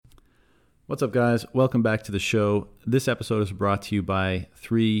What's up, guys? Welcome back to the show. This episode is brought to you by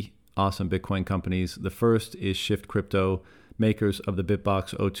three awesome Bitcoin companies. The first is Shift Crypto, makers of the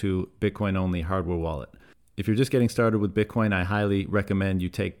BitBox02 Bitcoin-only hardware wallet. If you're just getting started with Bitcoin, I highly recommend you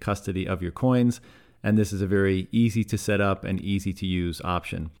take custody of your coins, and this is a very easy to set up and easy to use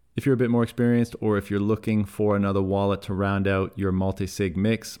option. If you're a bit more experienced, or if you're looking for another wallet to round out your multi-sig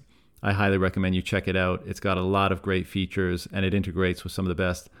mix, I highly recommend you check it out. It's got a lot of great features, and it integrates with some of the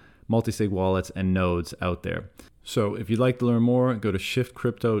best multi-sig wallets and nodes out there. So if you'd like to learn more, go to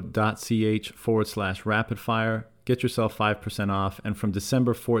shiftcrypto.ch/rapidfire. Get yourself 5% off. And from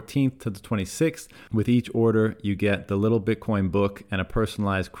December 14th to the 26th, with each order, you get the Little Bitcoin book and a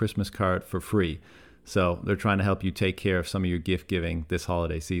personalized Christmas card for free. So they're trying to help you take care of some of your gift giving this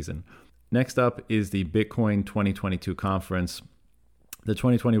holiday season. Next up is the Bitcoin 2022 conference. The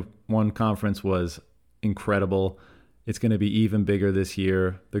 2021 conference was incredible. It's going to be even bigger this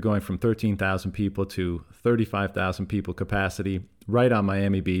year. They're going from 13,000 people to 35,000 people capacity right on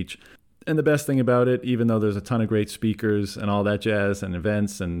Miami Beach. And the best thing about it, even though there's a ton of great speakers and all that jazz and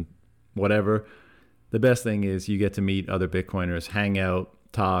events and whatever, the best thing is you get to meet other Bitcoiners, hang out,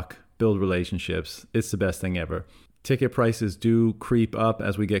 talk, build relationships. It's the best thing ever. Ticket prices do creep up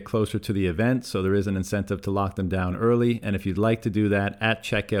as we get closer to the event, so there is an incentive to lock them down early. And if you'd like to do that, at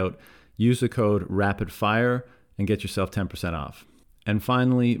checkout, use the code RAPIDFIRE and get yourself 10% off. And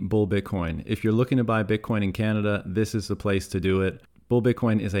finally, Bull Bitcoin. If you're looking to buy Bitcoin in Canada, this is the place to do it. Bull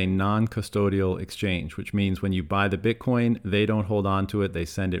Bitcoin is a non-custodial exchange, which means when you buy the Bitcoin, they don't hold on to it. They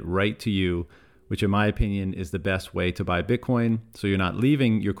send it right to you, which in my opinion is the best way to buy Bitcoin. So you're not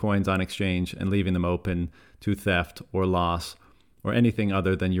leaving your coins on exchange and leaving them open to theft or loss or anything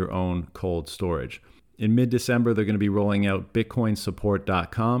other than your own cold storage. In mid-December, they're going to be rolling out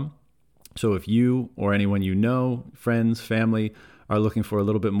bitcoinsupport.com. So if you or anyone you know, friends, family, are looking for a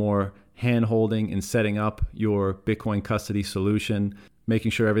little bit more hand-holding in setting up your Bitcoin custody solution,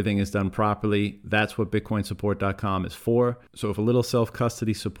 making sure everything is done properly, that's what bitcoinsupport.com is for. So if a little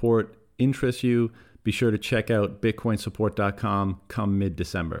self-custody support interests you, be sure to check out bitcoinsupport.com come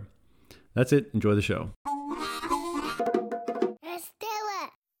mid-December. That's it. Enjoy the show. Let's do it.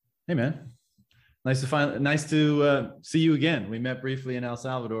 Hey, man. Nice to see you again. We met briefly in El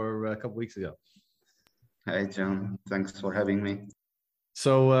Salvador a couple weeks ago. Hi, John. Thanks for having me.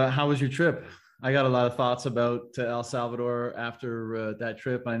 So how was your trip? I got a lot of thoughts about El Salvador after that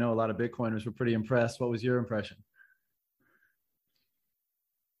trip. I know a lot of Bitcoiners were pretty impressed. What was your impression?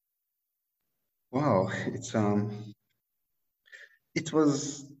 Wow, it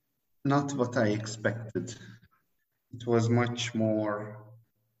was not what I expected. It was much more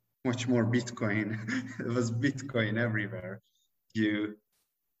Bitcoin. It was Bitcoin everywhere. El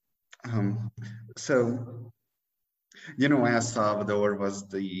Salvador was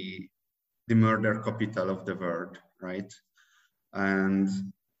the murder capital of the world, right? And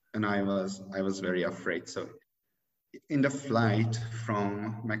I was very afraid. So in the flight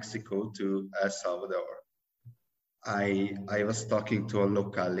from Mexico to El Salvador, I was talking to a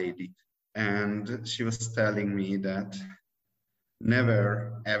local lady, and she was telling me that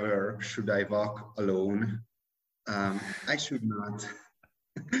never ever should I walk alone. I should not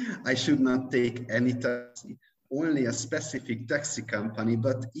take any taxi, only a specific taxi company,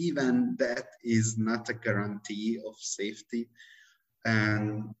 but even that is not a guarantee of safety.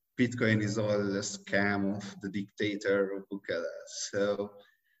 And Bitcoin is all a scam of the dictator Bukele.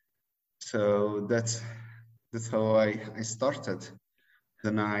 So that's how I started.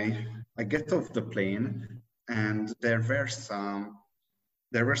 Then I get off the plane, and there were some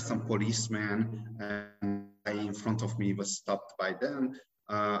policemen, and in front of me was stopped by them.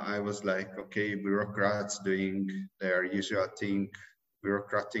 I was like, okay, bureaucrats doing their usual thing,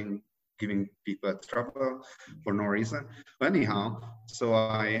 giving people trouble for no reason. Anyhow, so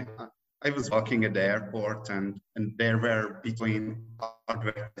I was walking at the airport, and there were Bitcoin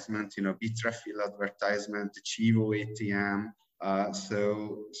advertisements, Bitrefill advertisement, the Chivo ATM.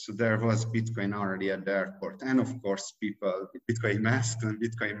 So there was Bitcoin already at the airport, and of course people with Bitcoin masks and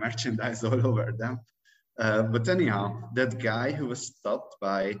Bitcoin merchandise all over them. But anyhow, that guy who was stopped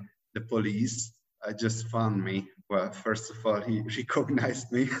by the police just found me. Well, first of all, he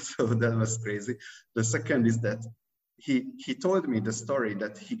recognized me, so that was crazy. The second is that he told me the story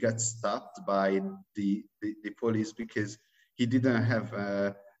that he got stopped by the police because he didn't have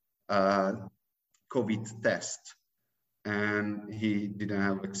a COVID test, and he didn't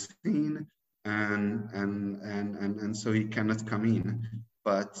have a vaccine, and so he cannot come in.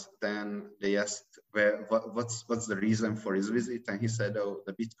 But then they asked, what's the reason for his visit? And he said, oh,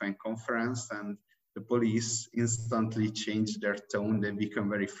 the Bitcoin conference. And the police instantly changed their tone. They become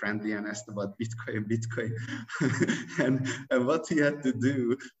very friendly and asked about Bitcoin. and what he had to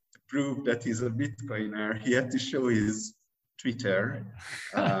do to prove that he's a Bitcoiner, he had to show his Twitter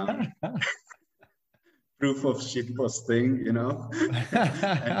proof of shit posting, and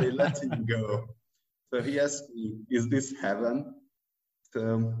they let him go. So he asked me, is this heaven?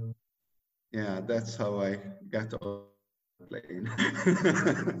 So yeah, that's how I got on the plane.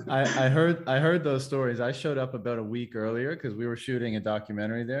 I heard those stories. I showed up about a week earlier because we were shooting a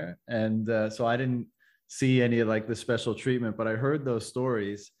documentary there, and so I didn't see any of like the special treatment, but I heard those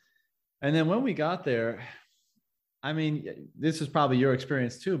stories. And then when we got there, I mean, this is probably your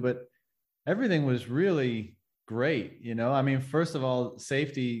experience too, but everything was really great. I mean, first of all,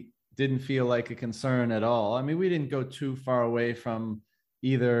 safety didn't feel like a concern at all. I mean, we didn't go too far away from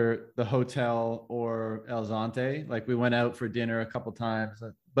either the hotel or El Zonte. Like we went out for dinner a couple times,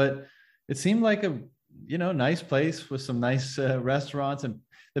 but it seemed like a nice place with some nice restaurants, and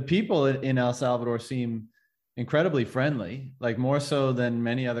the people in El Salvador seem incredibly friendly, like more so than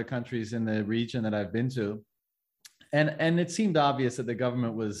many other countries in the region that I've been to. And it seemed obvious that the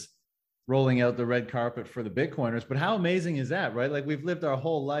government was rolling out the red carpet for the Bitcoiners, but how amazing is that, right? Like we've lived our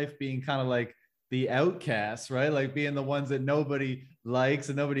whole life being kind of like the outcasts, right? Like being the ones that nobody likes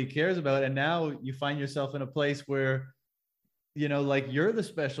and nobody cares about. And now you find yourself in a place where, like you're the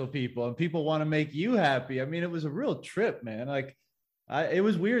special people and people want to make you happy. I mean, it was a real trip, man. Like it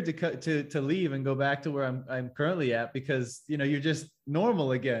was weird to leave and go back to where I'm currently at, because, you're just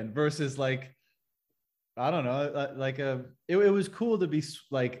normal again versus like, I don't know, it was cool to be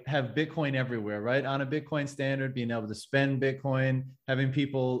like, have Bitcoin everywhere, right? On a Bitcoin standard, being able to spend Bitcoin, having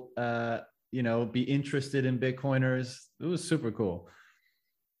people, be interested in Bitcoiners. It was super cool.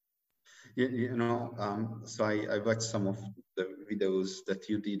 So I watched some of the videos that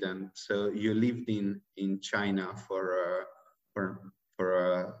you did, and so you lived in China for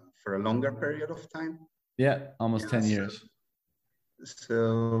a longer period of time. Yeah, almost 10 years.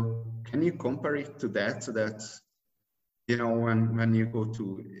 So can you compare it to that? So that when you go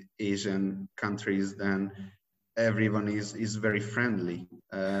to Asian countries, then everyone is very friendly,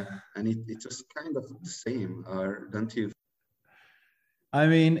 and it's just kind of the same, or don't you? I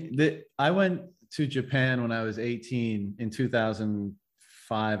mean, I went to Japan when I was 18 in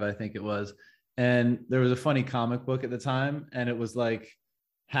 2005, I think it was. And there was a funny comic book at the time. And it was like,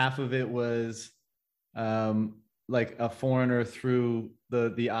 half of it was like a foreigner through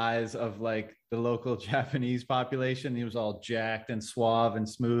the eyes of like the local Japanese population. He was all jacked and suave and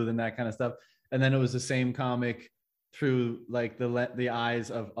smooth and that kind of stuff. And then it was the same comic through like the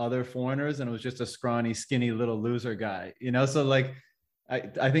eyes of other foreigners. And it was just a scrawny, skinny little loser guy, So like,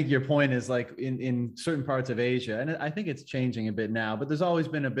 I think your point is like in certain parts of Asia, and I think it's changing a bit now, but there's always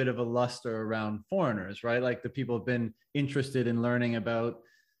been a bit of a luster around foreigners, right? Like the people have been interested in learning about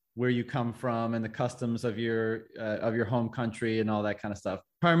where you come from and the customs of your home country and all that kind of stuff.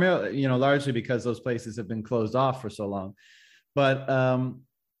 Primarily, largely because those places have been closed off for so long. But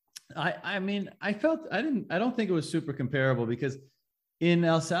I mean, I don't think it was super comparable, because in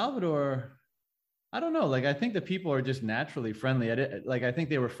El Salvador, I don't know. Like, I think the people are just naturally friendly. I think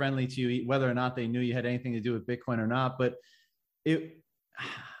they were friendly to you, whether or not they knew you had anything to do with Bitcoin or not. But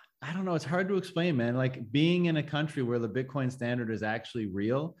I don't know. It's hard to explain, man. Like being in a country where the Bitcoin standard is actually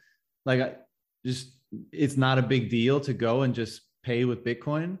real, like it's not a big deal to go and just pay with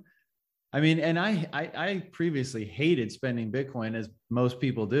Bitcoin. I mean, and I previously hated spending Bitcoin, as most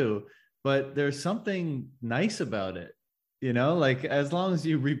people do, but there's something nice about it. Like as long as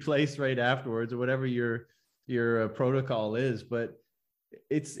you replace right afterwards or whatever your protocol is, but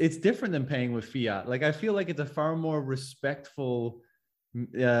it's different than paying with fiat. Like I feel like it's a far more respectful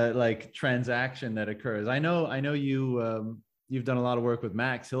like transaction that occurs. I know you've done a lot of work with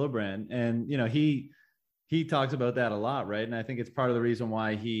Max Hillebrand, and he talks about that a lot, right? And I think it's part of the reason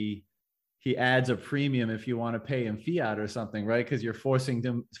why he adds a premium if you want to pay in fiat or something, right? Because you're forcing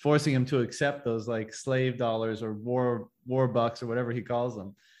him to accept those like slave dollars or war bucks or whatever he calls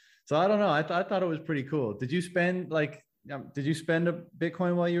them. So I don't know. I thought it was pretty cool. Did you spend a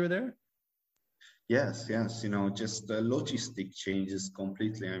Bitcoin while you were there? Yes. Just the logistic changes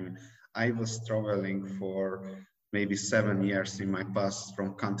completely. I mean, I was traveling for maybe 7 years in my past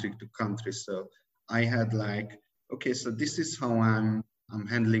from country to country. So I had like, okay, so this is how I'm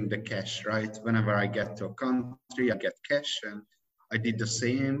handling the cash, right? Whenever I get to a country, I get cash, and I did the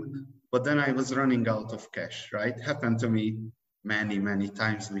same, but then I was running out of cash, right? Happened to me many, many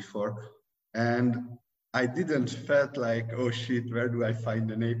times before. And I didn't felt like, oh shit, where do I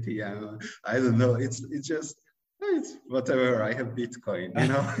find an ATM? I don't know. It's just, It's whatever. I have Bitcoin.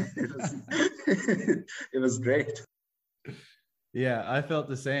 It was it was great. Yeah, I felt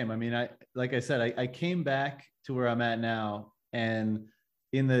the same. I mean, like I said, I came back to where I'm at now, and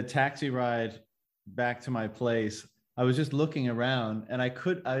in the taxi ride back to my place, I was just looking around, and I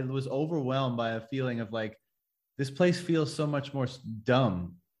was overwhelmed by a feeling of like, this place feels so much more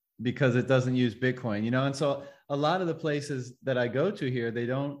dumb because it doesn't use Bitcoin, And so a lot of the places that I go to here, they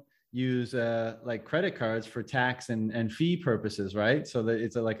don't use like credit cards for tax and fee purposes, right? So that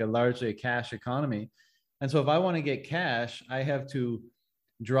it's like a largely a cash economy. And so if I want to get cash, I have to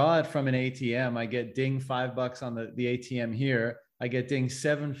draw it from an ATM. I get ding $5 on the ATM here. I get ding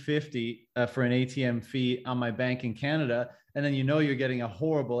 $7.50 for an ATM fee on my bank in Canada. And then you're getting a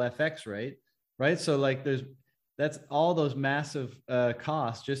horrible FX rate, right? So like that's all those massive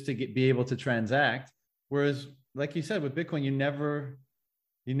costs just to be able to transact. Whereas, like you said, with Bitcoin, you never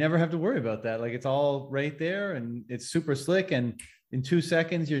have to worry about that. Like it's all right there and it's super slick. And in 2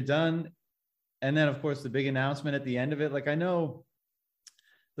 seconds, you're done. And then, of course, the big announcement at the end of it. Like I know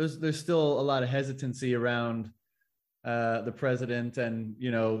there's still a lot of hesitancy around the president and,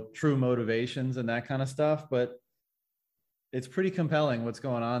 true motivations and that kind of stuff. But it's pretty compelling what's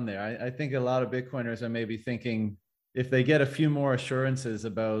going on there. I think a lot of Bitcoiners are maybe thinking if they get a few more assurances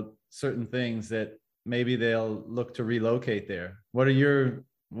about certain things that maybe they'll look to relocate there.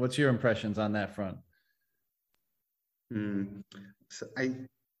 What's your impressions on that front? So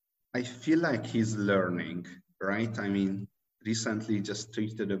I feel like he's learning, right? I mean, recently just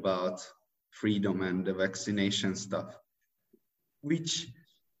tweeted about freedom and the vaccination stuff, which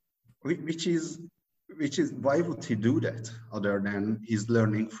is why would he do that other than he's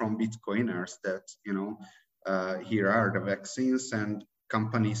learning from Bitcoiners that, here are the vaccines and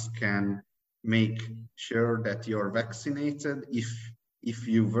companies can make sure that you're vaccinated if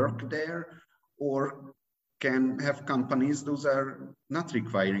you work there, or can have companies those are not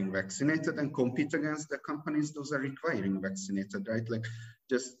requiring vaccinated and compete against the companies those are requiring vaccinated, right? Like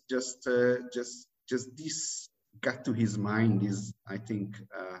just this got to his mind is, I think,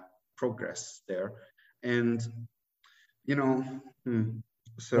 progress there. And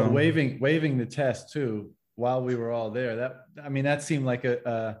so well, waiving the test too while we were all there, that seemed like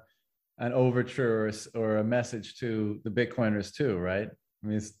an overture or a message to the Bitcoiners too, right? I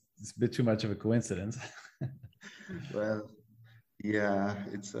mean, it's a bit too much of a coincidence. Well, yeah,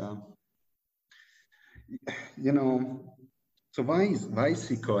 it's so why is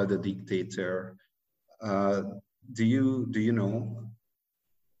he called a dictator? Do you know?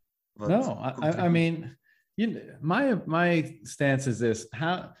 No, I mean, my stance is this: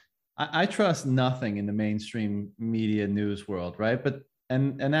 I trust nothing in the mainstream media news world, right? But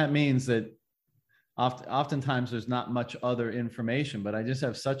and that means that oftentimes there's not much other information, but I just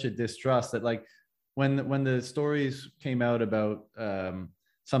have such a distrust that like when the stories came out about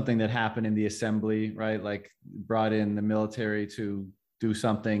something that happened in the assembly, right? Like brought in the military to do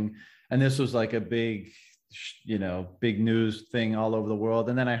something. And this was like a big news thing all over the world.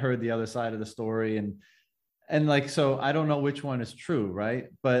 And then I heard the other side of the story and like, so I don't know which one is true. Right.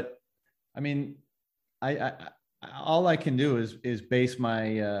 But I mean, I all I can do is base my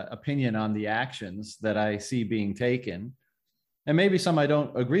opinion on the actions that I see being taken. And maybe some I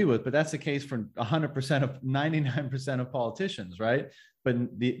don't agree with, but that's the case for 100% of 99% of politicians, right?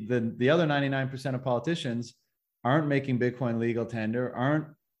 But the other 99% of politicians aren't making Bitcoin legal tender, aren't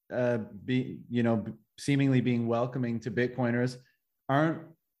seemingly being welcoming to Bitcoiners, aren't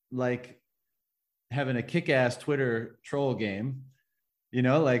like having a kick-ass Twitter troll game,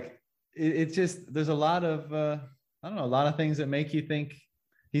 like it's just there's a lot of I don't know, a lot of things that make you think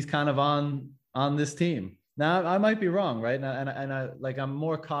he's kind of on this team. Now I might be wrong, right? And I like I'm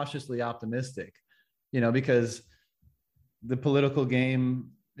more cautiously optimistic, because the political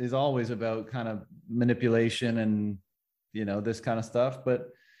game is always about kind of manipulation and this kind of stuff. But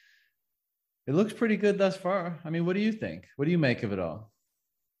it looks pretty good thus far. I mean, what do you think? What do you make of it all?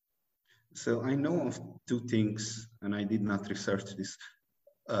 So I know of two things, and I did not research this.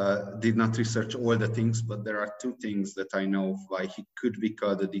 Did not research all the things, but there are two things that I know of why he could be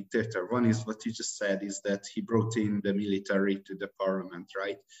called a dictator. One is what you just said, is that he brought in the military to the parliament,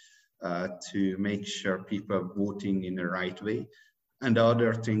 right? To make sure people are voting in the right way. And the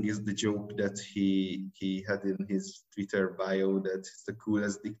other thing is the joke that he had in his Twitter bio that he's the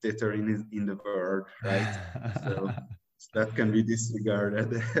coolest dictator in the world, right? So that can be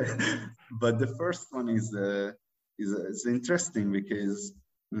disregarded. But the first one is interesting because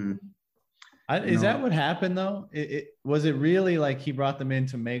is that what happened though? Was it really like he brought them in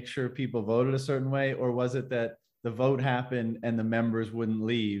to make sure people voted a certain way, or was it that the vote happened and the members wouldn't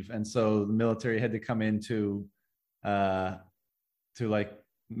leave, and so the military had to come in to to like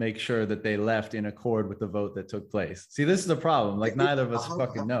make sure that they left in accord with the vote that took place. See, this is a problem. Like neither of us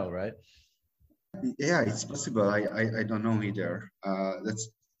fucking know, right? Yeah, it's possible. I don't know either.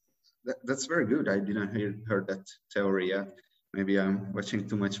 That's very good. I didn't heard that theory yet. Maybe I'm watching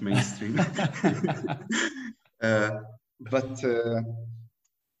too much mainstream. But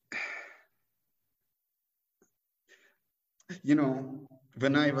you know,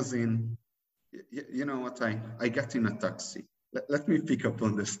 when I was in, you know what, I got in a taxi. Let me pick up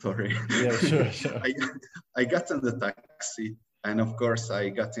on the story. Yeah, sure. I got in the taxi, and of course I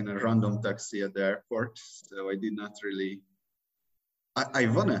got in a random taxi at the airport. So I did not really, I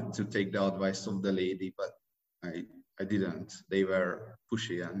wanted to take the advice of the lady, but I didn't. They were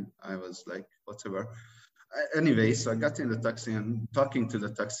pushy and I was like, whatever. Anyway, so I got in the taxi and talking to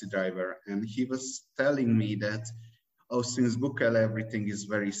the taxi driver, and he was telling me that, oh, since Bukel, everything is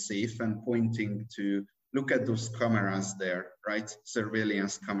very safe, and pointing to, look at those cameras there, right?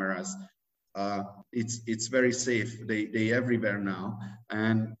 Surveillance cameras. It's very safe. They everywhere now.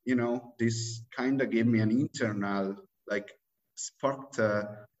 And, you know, this kind of gave me an internal, like, sparked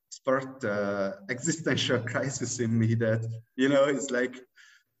existential crisis in me that, you know, it's like,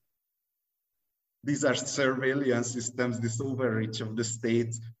 these are surveillance systems, this overreach of the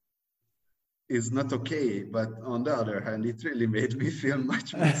state is not okay. But on the other hand, it really made me feel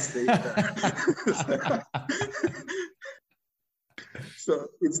much more safer. So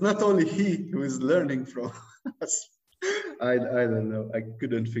it's not only he who is learning from us. I don't know. I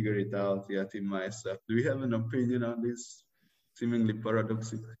couldn't figure it out yet in myself. Do you have an opinion on this seemingly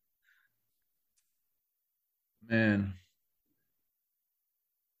paradoxical? Man.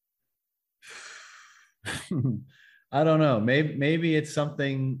 I don't know. Maybe it's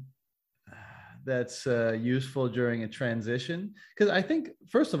something that's useful during a transition. Because I think,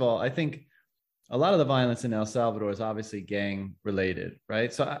 first of all, I think a lot of the violence in El Salvador is obviously gang related,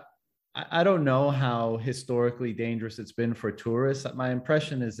 right? So I don't know how historically dangerous it's been for tourists. My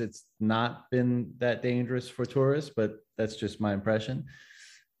impression is it's not been that dangerous for tourists, but that's just my impression.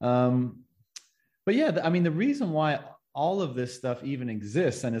 But yeah, I mean, the reason why all of this stuff even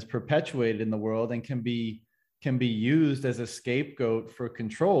exists and is perpetuated in the world and can be used as a scapegoat for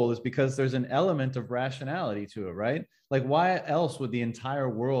control is because there's an element of rationality to it, right? Like, why else would the entire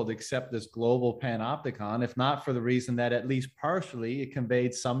world accept this global panopticon if not for the reason that at least partially it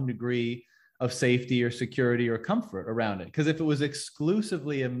conveyed some degree of safety or security or comfort around it? Because if it was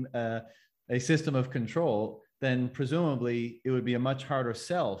exclusively a system of control, then presumably it would be a much harder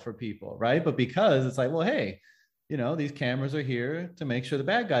sell for people, right? But because it's like, well, hey, you know, these cameras are here to make sure the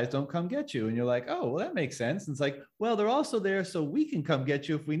bad guys don't come get you. And you're like, oh, well, that makes sense. And it's like, well, they're also there so we can come get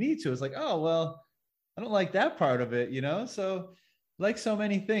you if we need to. It's like, oh, well, I don't like that part of it, you know? So like so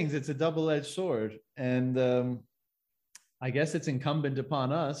many things, it's a double-edged sword. And I guess it's incumbent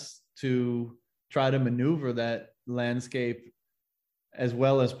upon us to try to maneuver that landscape as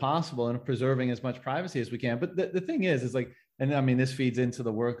well as possible and preserving as much privacy as we can. But the thing is like, and I mean, this feeds into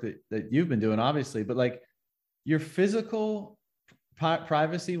the work that you've been doing, obviously, but like, your physical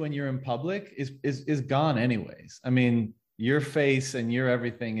privacy when you're in public is gone anyways. I mean, your face and your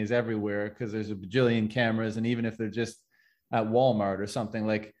everything is everywhere because there's a bajillion cameras. And even if they're just at Walmart or something,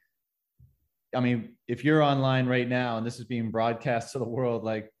 like, I mean, if you're online right now and this is being broadcast to the world,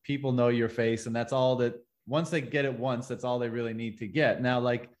 like, people know your face, and that's all that, once they get it once, that's all they really need to get. Now,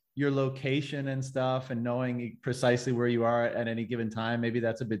 like, your location and stuff and knowing precisely where you are at any given time, maybe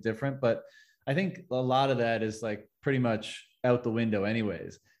that's a bit different, but I think a lot of that is like pretty much out the window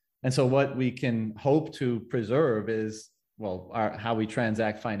anyways. And so what we can hope to preserve is, well, how we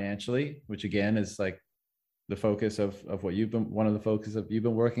transact financially, which again is like the focus of what one of the focus of you've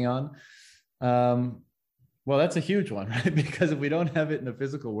been working on. Well, that's a huge one, right? Because if we don't have it in the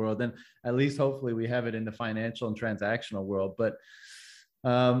physical world, then at least hopefully we have it in the financial and transactional world. But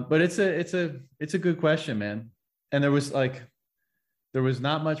it's a good question, man. And there was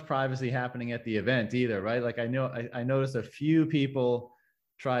not much privacy happening at the event either, right? Like, I noticed a few people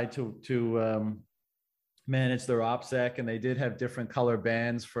tried to manage their OPSEC, and they did have different color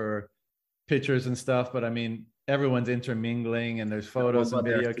bands for pictures and stuff. But I mean, everyone's intermingling, and there's photos and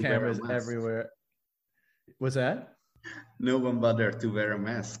video cameras everywhere. What's that? No one bothered to wear a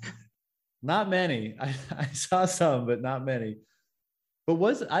mask. Not many. I saw some, but not many. But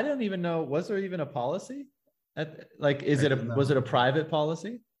I don't even know, was there even a policy? Was it a private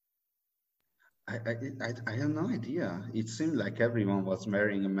policy? I have no idea. It seemed like everyone was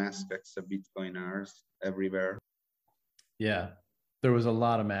wearing a mask except Bitcoiners everywhere. Yeah, there was a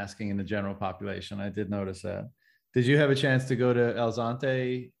lot of masking in the general population. I did notice that. Did you have a chance to go to El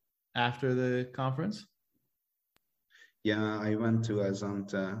Zonte after the conference? Yeah, I went to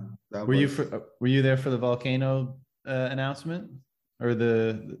Azanta. That Were you was, for, were you there for the volcano announcement or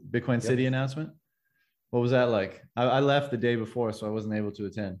the Bitcoin yep. City announcement? What was that like? I left the day before, so I wasn't able to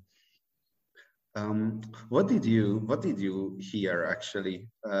attend. What did you hear actually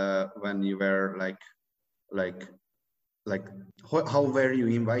when you were like like how were you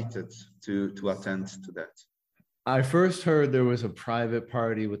invited to attend to that? I first heard there was a private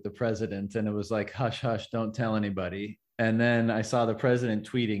party with the president, and it was like, hush, hush, don't tell anybody. And then I saw the president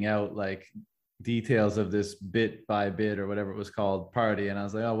tweeting out like details of this bit by bit or whatever it was called party. And I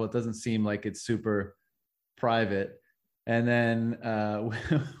was like, oh, well, it doesn't seem like it's super private. And then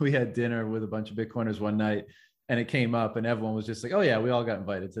we had dinner with a bunch of Bitcoiners one night, and it came up, and everyone was just like, oh, yeah, we all got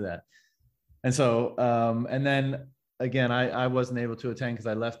invited to that. And so, and then again, I wasn't able to attend because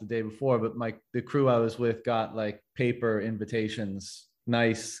I left the day before, but the crew I was with got like paper invitations,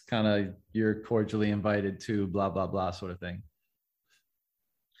 nice kind of you're cordially invited to blah blah blah sort of thing.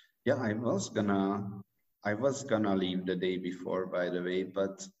 Yeah, I was gonna leave the day before, by the way,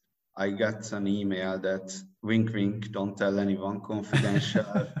 but I got an email that wink wink, don't tell anyone,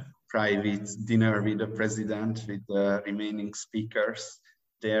 confidential private dinner with the president with the remaining speakers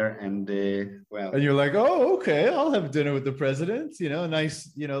there, and well, And you're like, oh, okay, I'll have dinner with the president, you know, a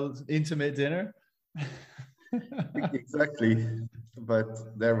nice, you know, intimate dinner. exactly, but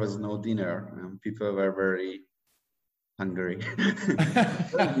there was no dinner and people were very hungry.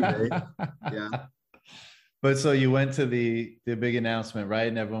 Anyway, yeah. But so you went to the big announcement, right?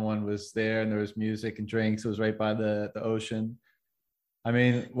 And everyone was there, and there was music and drinks. It was right by the ocean. I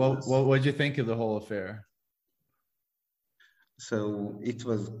mean, Yes. what did you think of the whole affair? So it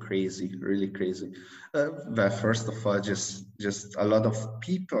was crazy, really crazy. Well, first of all, just a lot of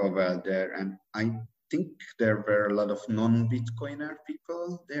people were there, and I think there were a lot of non-Bitcoiner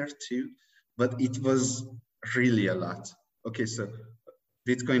people there too, but it was really a lot. Okay, so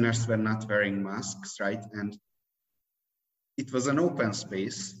Bitcoiners were not wearing masks, right? And it was an open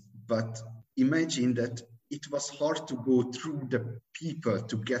space, but imagine that it was hard to go through the people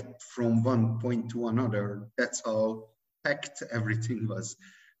to get from one point to another. That's how packed everything was,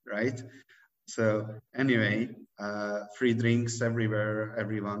 right? So anyway, free drinks everywhere.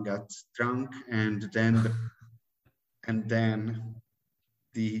 Everyone got drunk, and then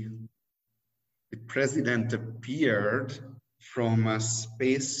the president appeared from a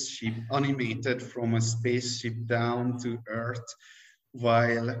spaceship, animated from a spaceship down to Earth,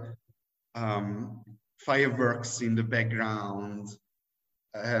 while fireworks in the background,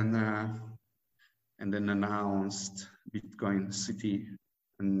 and then announced Bitcoin City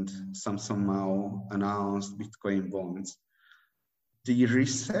and somehow announced Bitcoin bonds. The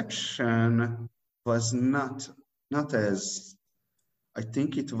reception was not as, I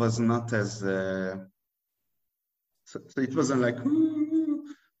think it was not as, so it wasn't like,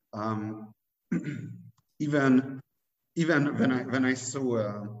 even when I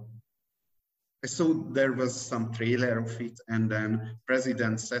saw there was some trailer of it, and then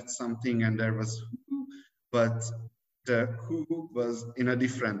president said something, and there was, but the who was in a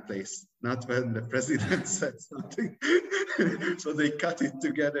different place, not when the president said something. So they cut it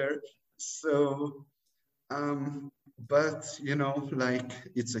together. So, but you know, like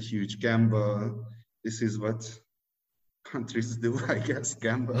it's a huge gamble. This is what countries do, I guess,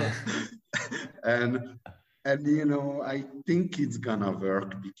 gamble. And you know, I think it's gonna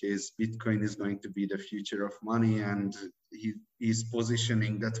work because Bitcoin is going to be the future of money, and he's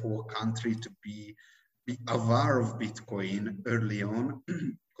positioning that whole country to be aware of Bitcoin early on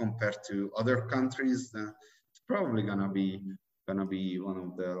compared to other countries. It's probably gonna be one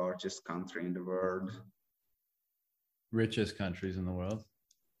of the largest country in the world. Richest countries in the world.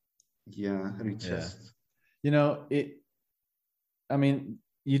 Yeah, richest. Yeah. You know, I mean,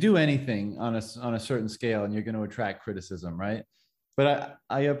 you do anything on a certain scale and you're going to attract criticism, right? But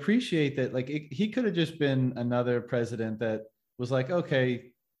I appreciate that, like, he could have just been another president that was like,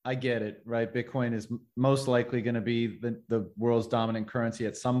 okay, I get it, right? Bitcoin is most likely going to be the world's dominant currency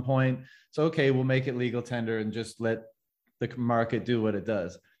at some point. So, okay, we'll make it legal tender and just let the market do what it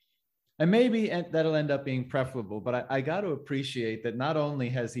does. And maybe that'll end up being preferable. But I got to appreciate that not only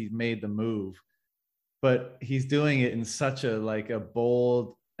has he made the move, but he's doing it in such a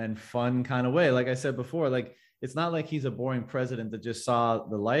bold and fun kind of way. Like I said before, like it's not like he's a boring president that just saw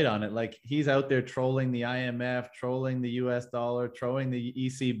the light on it. Like he's out there trolling the IMF, trolling the US dollar, trolling the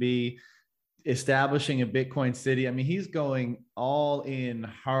ECB, establishing a Bitcoin city. I mean, he's going all in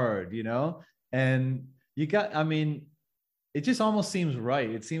hard, you know? And I mean, it just almost seems right.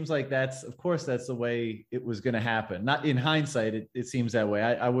 It seems like of course, that's the way it was going to happen. Not in hindsight, it seems that way.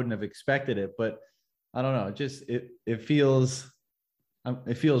 I wouldn't have expected it, but I don't know. It feels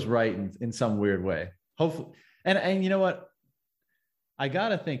right in some weird way. Hopefully, and you know what? I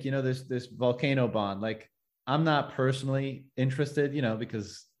gotta think. You know, this volcano bond. Like, I'm not personally interested. You know,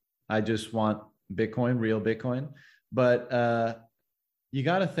 because I just want Bitcoin, real Bitcoin. But you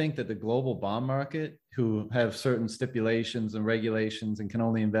got to think that the global bond market, who have certain stipulations and regulations and can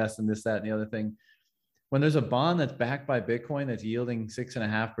only invest in this, that, and the other thing, when there's a bond that's backed by Bitcoin that's yielding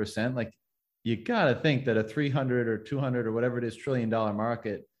 6.5%, like, you got to think that a 300 or 200 or whatever it is $1 trillion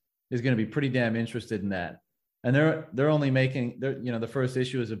market is going to be pretty damn interested in that. And they're only making, the first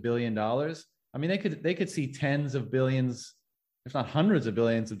issue is $1 billion. I mean, they could see tens of billions, if not hundreds of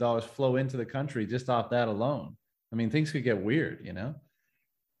billions of dollars flow into the country just off that alone. I mean, things could get weird, you know?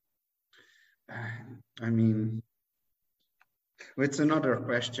 I mean, it's another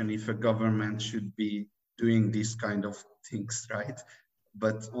question if a government should be doing these kind of things, right?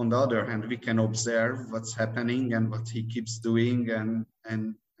 But on the other hand, we can observe what's happening and what he keeps doing, and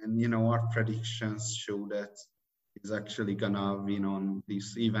our predictions show that he's actually gonna win on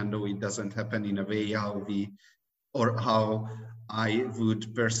this, even though it doesn't happen in a way how I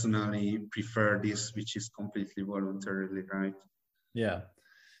would personally prefer this, which is completely voluntarily, right? Yeah.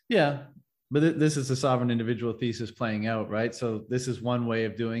 Yeah. But this is the sovereign individual thesis playing out, right? So this is one way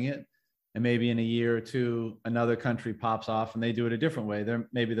of doing it. And maybe in a year or two, another country pops off and they do it a different way.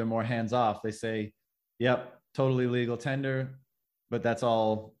 Maybe they're more hands off. They say, yep, totally legal tender, but that's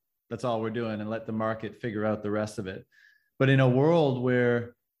all we're doing, and let the market figure out the rest of it. But in a world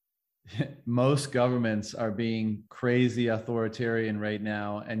where most governments are being crazy authoritarian right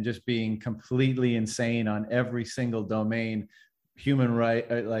now and just being completely insane on every single domain, human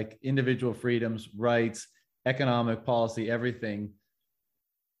right, like individual freedoms, rights, economic policy, everything,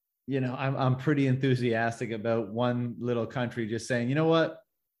 I'm pretty enthusiastic about one little country just saying, you know what,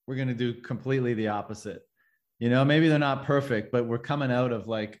 we're going to do completely the opposite. Maybe they're not perfect, but we're coming out of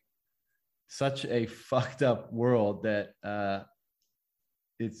like such a fucked up world that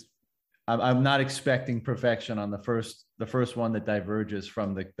I'm not expecting perfection on the first one that diverges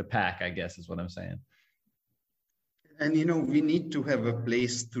from the pack, I guess is what I'm saying. And we need to have a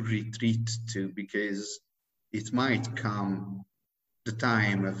place to retreat to, because it might come the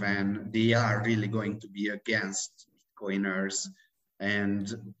time when they are really going to be against Bitcoiners.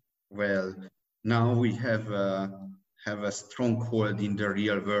 And well, now we have a stronghold in the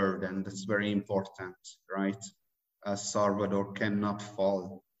real world, and that's very important, right? Salvador cannot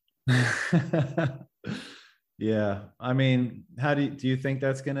fall. Yeah, I mean, how do you think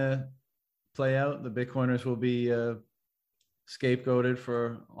that's gonna play out? The Bitcoiners will be scapegoated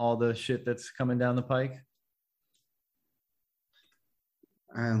for all the shit that's coming down the pike?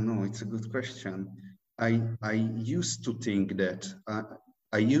 I don't know. It's a good question. I used to think that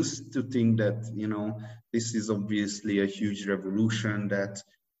this is obviously a huge revolution that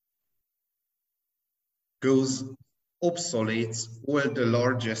goes obsoletes all the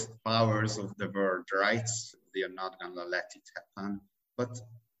largest powers of the world, right? They are not gonna let it happen, but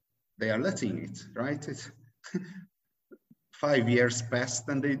they are letting it, right? 5 years passed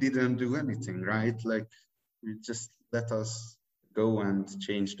and they didn't do anything, right? Like, just let us go and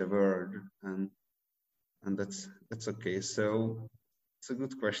change the world, and that's okay. So it's a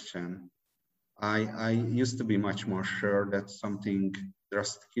good question. I used to be much more sure that something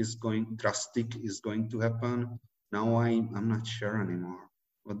drastic is going to happen. Now I'm not sure anymore.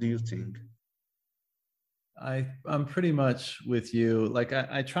 What do you think? I'm pretty much with you. Like,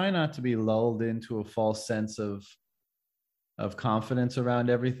 I try not to be lulled into a false sense of confidence around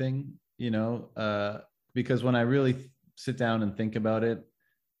everything, because when I really sit down and think about it,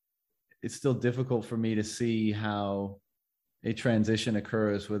 it's still difficult for me to see how a transition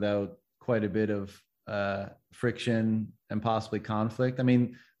occurs without quite a bit of friction and possibly conflict. I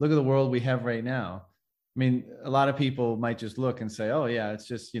mean, look at the world we have right now. I mean, a lot of people might just look and say, oh yeah, it's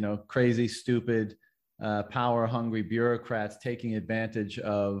just, crazy, stupid, power hungry bureaucrats taking advantage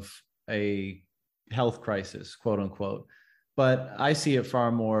of a health crisis, quote unquote. But I see it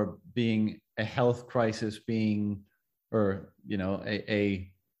far more being a health crisis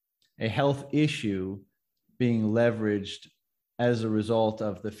a health issue being leveraged as a result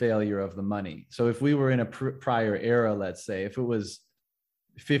of the failure of the money. So if we were in a prior era, let's say, if it was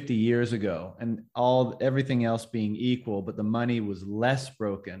 50 years ago and everything else being equal, but the money was less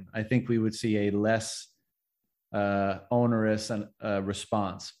broken, I think we would see a less onerous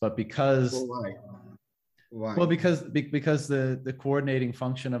response. But because Why? Well, because the coordinating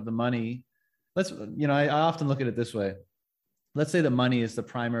function of the money, I often look at it this way. Let's say the money is the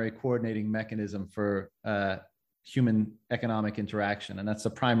primary coordinating mechanism for human economic interaction, and that's the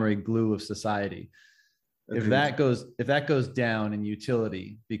primary glue of society. if that goes down in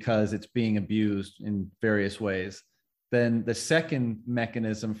utility because it's being abused in various ways, then the second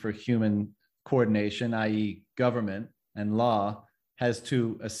mechanism for human coordination, i.e. government and law, has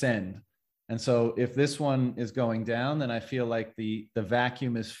to ascend. And so if this one is going down, then I feel like the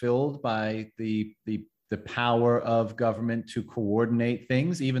vacuum is filled by the power of government to coordinate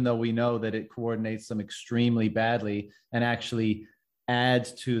things, even though we know that it coordinates them extremely badly and actually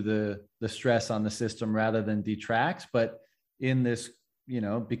adds to the stress on the system rather than detracts. But in this,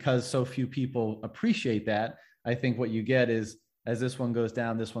 because so few people appreciate that, I think what you get is, as this one goes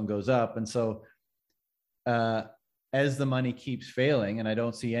down, this one goes up. And so as the money keeps failing, and I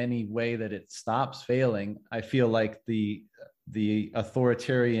don't see any way that it stops failing, I feel like the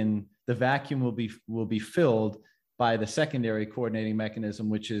authoritarian, the vacuum will be filled by the secondary coordinating mechanism,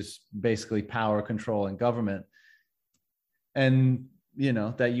 which is basically power, control, and government. And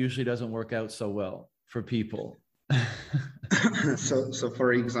that usually doesn't work out so well for people. So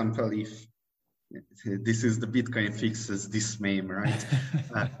for example, if this is the Bitcoin fixes this meme, right?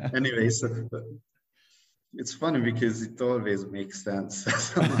 Anyway, so it's funny because it always makes sense.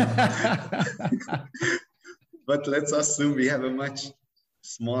 But let's assume we have a much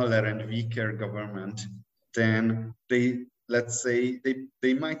smaller and weaker government, then let's say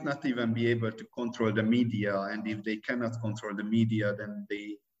they might not even be able to control the media, and if they cannot control the media,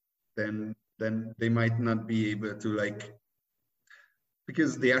 then they might not be able to,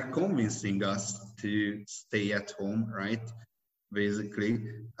 because they are convincing us to stay at home, right? Basically,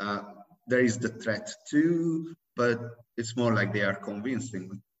 there is the threat too, but it's more like they are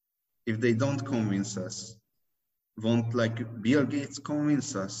convincing. If they don't convince us, won't Bill Gates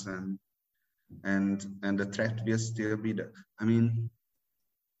convince us, and the threat will still be there. I mean,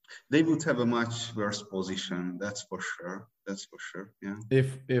 they would have a much worse position. That's for sure. Yeah.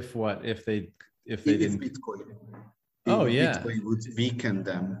 If they didn't Bitcoin. Oh yeah, Bitcoin would weaken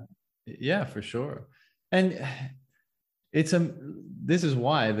them. Yeah, for sure. And this is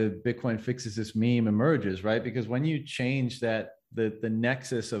why the Bitcoin fixes this meme emerges, right? Because when you change that the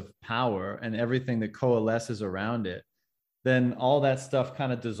nexus of power and everything that coalesces around it, then all that stuff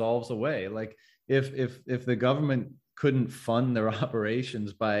kind of dissolves away. Like if the government couldn't fund their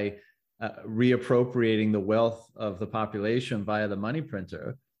operations by reappropriating the wealth of the population via the money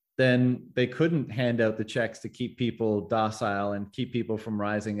printer, then they couldn't hand out the checks to keep people docile and keep people from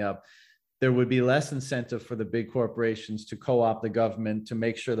rising up. There would be less incentive for the big corporations to co-opt the government to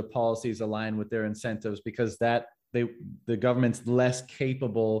make sure the policies align with their incentives, because the government's less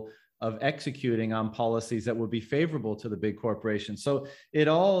capable of executing on policies that would be favorable to the big corporations. So it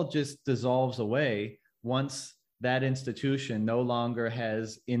all just dissolves away once that institution no longer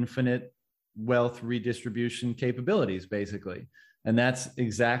has infinite wealth redistribution capabilities, basically. And that's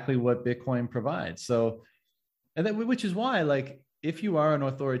exactly what Bitcoin provides. So, which is why, if you are an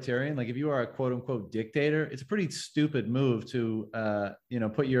authoritarian, if you are a quote unquote dictator, it's a pretty stupid move to,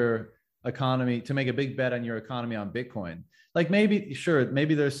 put your economy, to make a big bet on your economy on Bitcoin.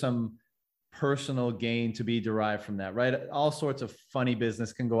 Maybe there's some personal gain to be derived from that, right? All sorts of funny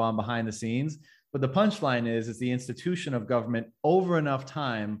business can go on behind the scenes. But the punchline is the institution of government over enough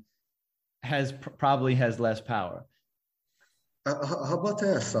time probably has less power. How about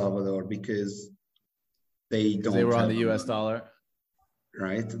El Salvador? Because they were on the US dollar.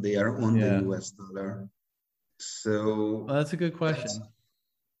 Right? They are on the US dollar. So well, that's a good question.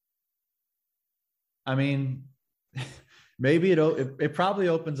 I mean, maybe it probably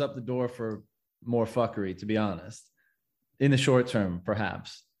opens up the door for more fuckery, to be honest, in the short term,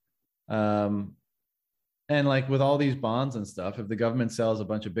 perhaps. And with all these bonds and stuff, if the government sells a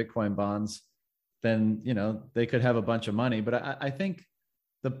bunch of Bitcoin bonds, then they could have a bunch of money. But I think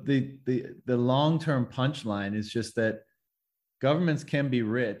the long-term punchline is just that governments can be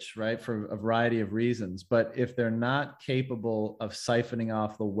rich, right, for a variety of reasons. But if they're not capable of siphoning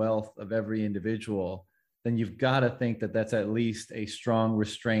off the wealth of every individual, then you've got to think that that's at least a strong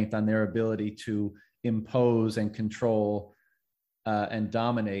restraint on their ability to impose and control and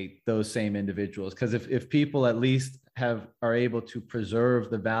dominate those same individuals. Because if people at least are able to preserve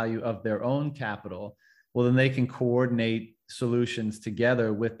the value of their own capital, well, then they can coordinate solutions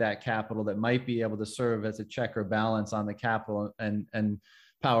together with that capital that might be able to serve as a check or balance on the capital and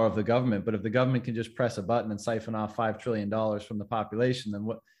power of the government. But if the government can just press a button and siphon off $5 trillion from the population, then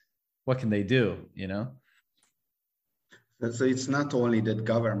what can they do, So it's not only that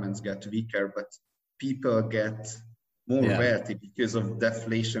governments get weaker, but people get more wealthy because of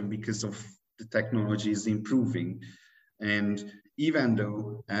deflation, because of the technology is improving. And even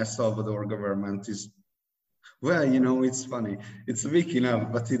though El Salvador government is Well, it's funny. It's weak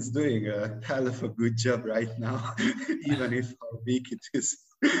enough, but it's doing a hell of a good job right now, even if how weak it is.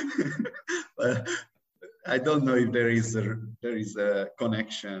 Well, I don't know if there is a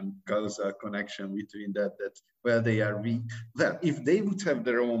causal connection between that. That well, they are weak. Well, if they would have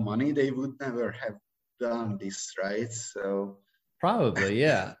their own money, they would never have done this, right? So Probably,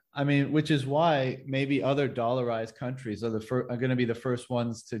 yeah. I mean, which is why maybe other dollarized countries are going to be the first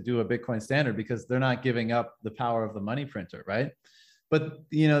ones to do a Bitcoin standard, because they're not giving up the power of the money printer, right? But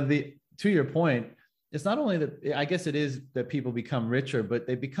the to your point, it's not only that, I guess it is that people become richer, but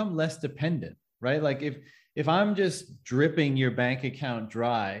they become less dependent, right? Like if I'm just dripping your bank account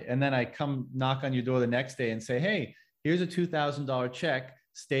dry, and then I come knock on your door the next day and say, hey, here's a $2,000 check,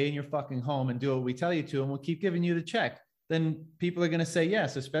 stay in your fucking home and do what we tell you to, and we'll keep giving you the check, then people are going to say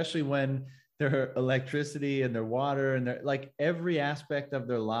yes, especially when their electricity and their water and their, like, every aspect of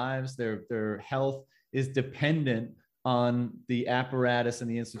their lives, their health is dependent on the apparatus and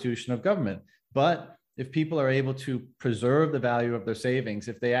the institution of government. But if people are able to preserve the value of their savings,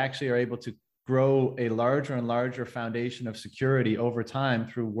 if they actually are able to grow a larger and larger foundation of security over time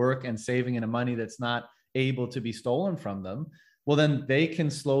through work and saving in a money that's not able to be stolen from them, well, then they can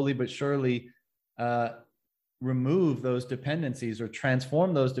slowly but surely remove those dependencies or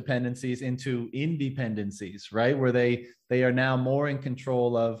transform those dependencies into independencies, right? Where they are now more in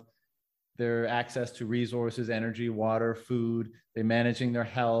control of their access to resources, energy, water, food. They're managing their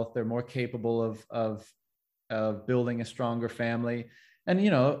health. They're more capable of building a stronger family. And,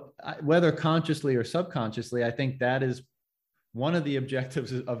 whether consciously or subconsciously, I think that is one of the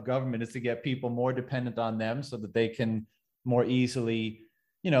objectives of government, is to get people more dependent on them so that they can more easily,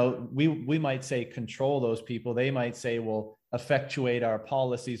 we might say control those people. They might say, well, effectuate our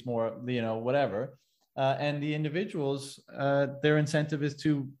policies more, whatever. And the individuals, their incentive is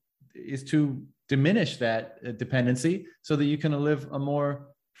to diminish that dependency so that you can live a more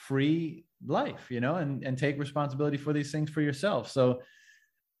free life, and take responsibility for these things for yourself. So,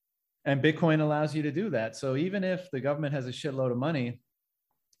 and Bitcoin allows you to do that. So even if the government has a shitload of money,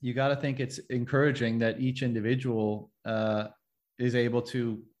 you got to think it's encouraging that each individual is able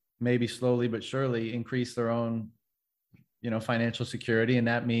to maybe slowly but surely increase their own, financial security. And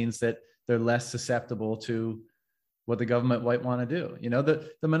that means that they're less susceptible to what the government might want to do.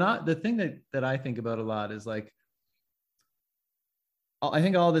 The thing that I think about a lot is, like, I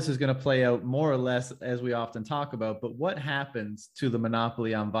think all this is going to play out more or less as we often talk about, but what happens to the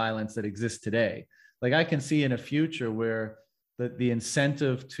monopoly on violence that exists today? Like, I can see in a future where the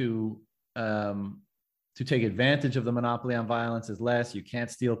incentive to take advantage of the monopoly on violence is less. You can't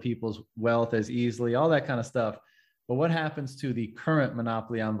steal people's wealth as easily, all that kind of stuff. But what happens to the current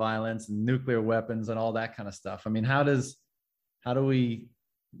monopoly on violence and nuclear weapons and all that kind of stuff? I mean, what do we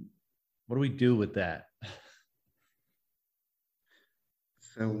do with that?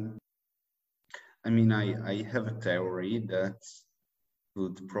 So, I mean, I have a theory that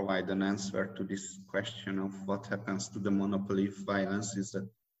would provide an answer to this question of what happens to the monopoly of violence. Is that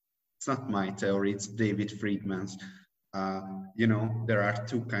it's not my theory, it's David Friedman's. There are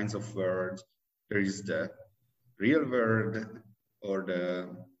two kinds of words. There is the real world, or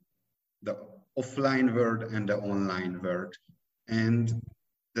the offline world, and the online world. And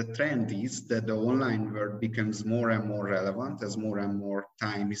the trend is that the online world becomes more and more relevant as more and more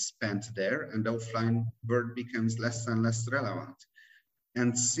time is spent there, and the offline world becomes less and less relevant.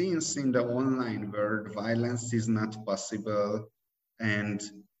 And since in the online world, violence is not possible, and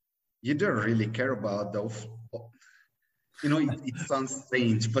you don't really care about it sounds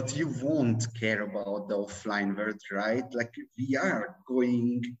strange, but you won't care about the offline world, right? Like, we are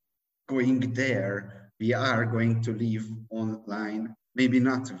going there. We are going to live online. Maybe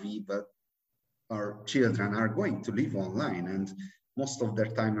not we, but our children are going to live online, and most of their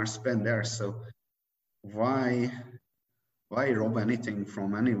time are spent there. So why rob anything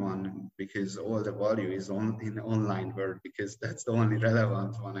from anyone? Because all the value is in the online world, because that's the only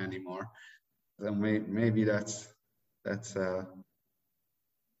relevant one anymore. So maybe that's I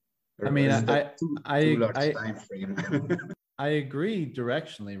mean, too large time frame. I agree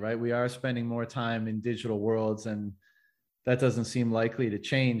directionally, right? We are spending more time in digital worlds, and that doesn't seem likely to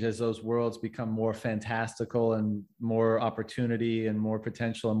change as those worlds become more fantastical and more opportunity and more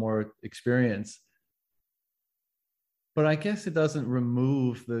potential and more experience. But I guess it doesn't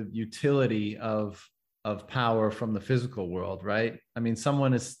remove the utility of power from the physical world, right? I mean,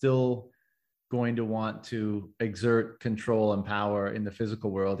 someone is still going to want to exert control and power in the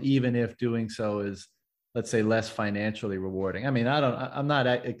physical world, even if doing so is, let's say, less financially rewarding. I mean, I'm not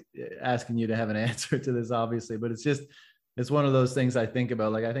asking you to have an answer to this, obviously, but it's one of those things I think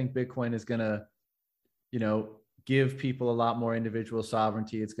about. Like, I think Bitcoin is going to give people a lot more individual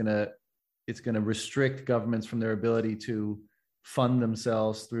sovereignty. It's going to restrict governments from their ability to fund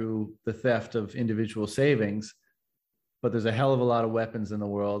themselves through the theft of individual savings. But there's a hell of a lot of weapons in the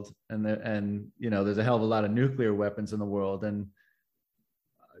world, and there's a hell of a lot of nuclear weapons in the world. And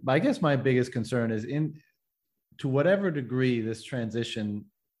I guess my biggest concern is to whatever degree this transition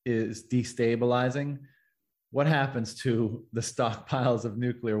is destabilizing, what happens to the stockpiles of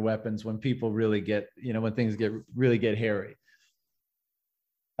nuclear weapons when people really when things really get hairy?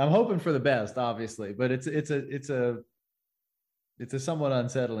 I'm hoping for the best, obviously, but it's a somewhat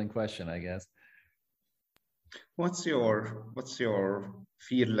unsettling question, I guess. What's your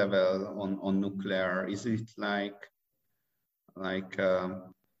fear level on nuclear? Is it like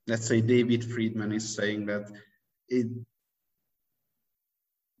let's say David Friedman is saying that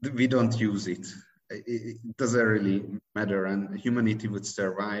we don't use it. It doesn't really matter, and humanity would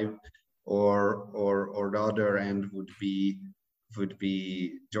survive, or the other end would be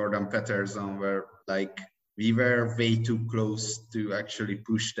Jordan Peterson, where like we were way too close to actually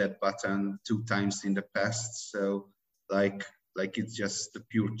push that button 2 times in the past. So like it's just a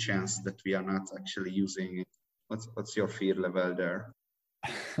pure chance that we are not actually using it. What's your fear level there?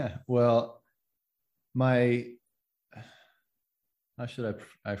 Well, how should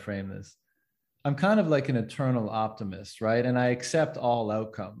I frame this? I'm kind of like an eternal optimist, right? And I accept all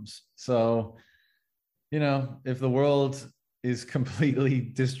outcomes. So, if the world is completely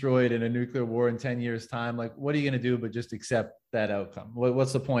destroyed in a nuclear war in 10 years' time, like, what are you going to do but just accept that outcome?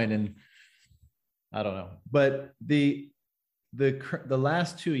 What's the point? And I don't know. But the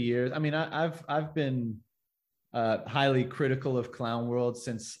last 2 years, I mean, I've been highly critical of Clown World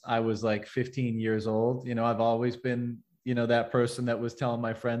since I was like 15 years old. I've always been that person that was telling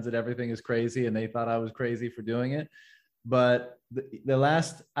my friends that everything is crazy and they thought I was crazy for doing it. But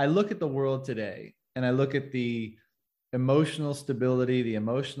I look at the world today and I look at the emotional stability, the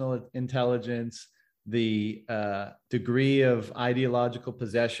emotional intelligence, the degree of ideological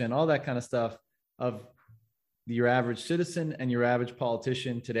possession, all that kind of stuff of your average citizen and your average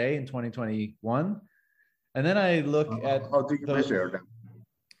politician today in 2021. And then I look at how do you measure them?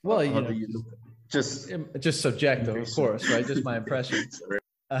 Well, how do you look? Just subjective, of course, right? Just my impression.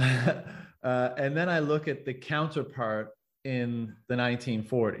 And then I look at the counterpart in the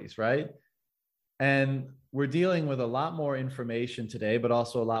 1940s, right? And we're dealing with a lot more information today, but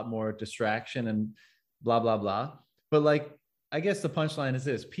also a lot more distraction and blah, blah, blah. But like, I guess the punchline is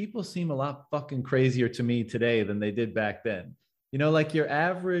this: people seem a lot fucking crazier to me today than they did back then. Like your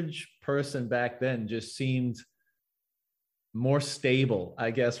average person back then just seemed more stable,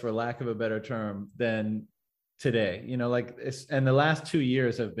 I guess, for lack of a better term, than today. And the last 2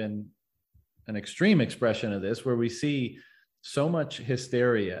 years have been an extreme expression of this, where we see so much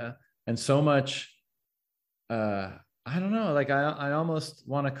hysteria and so much, I don't know, like I almost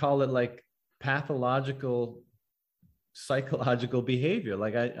want to call it like pathological, psychological behavior.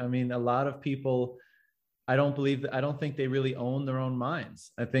 Like, I mean, a lot of people, I don't think they really own their own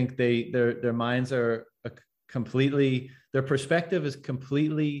minds. I think their minds are their perspective is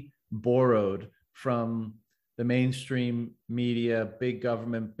completely borrowed from the mainstream media, big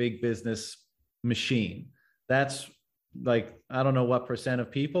government, big business machine. That's like, I don't know what percent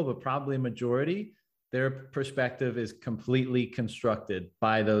of people, but probably a majority, their perspective is completely constructed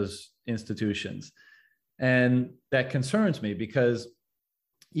by those institutions. And that concerns me, because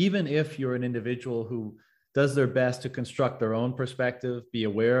even if you're an individual who does their best to construct their own perspective, be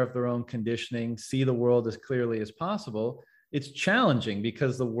aware of their own conditioning, see the world as clearly as possible, it's challenging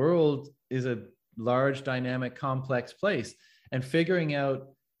because the world is a large, dynamic, complex place. And figuring out,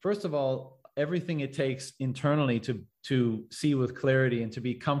 first of all, everything it takes internally to see with clarity and to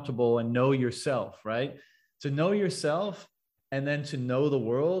be comfortable and know yourself, right? To know yourself and then to know the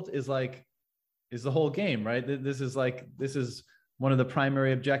world is the whole game, right? This is one of the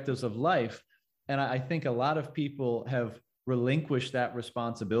primary objectives of life. And I think a lot of people have relinquished that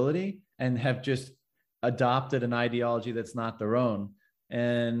responsibility and have just adopted an ideology that's not their own.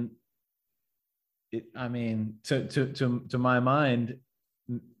 And to my mind,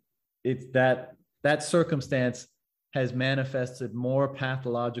 it's that circumstance has manifested more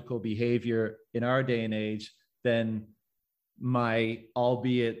pathological behavior in our day and age than my,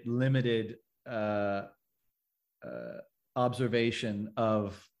 albeit limited, observation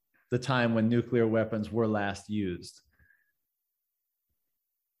of the time when nuclear weapons were last used.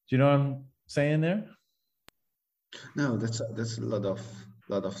 Do you know what I'm saying there? No, that's a lot of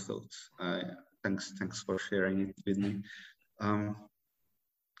thoughts. Thanks for sharing it with me.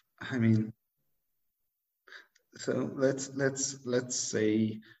 I mean, so let's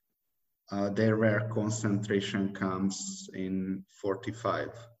say there where concentration camps in 45,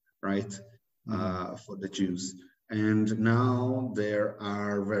 right? For the Jews. And now there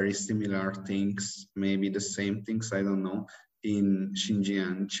are very similar things, maybe the same things, I don't know, in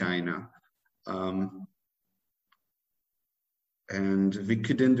Xinjiang, China. And we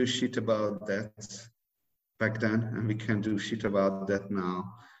couldn't do shit about that back then, and we can do shit about that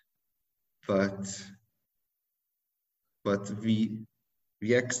now. But we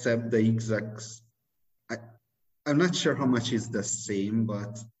accept the exact. I'm not sure how much is the same,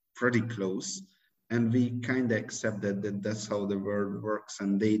 but pretty close. And we kind of accept that that's how the world works,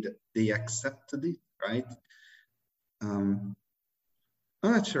 and they accepted it, right? I'm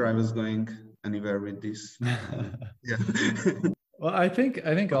not sure I was going anywhere with this. Yeah. Well, I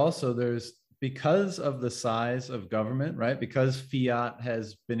think also there's, because of the size of government, right? Because fiat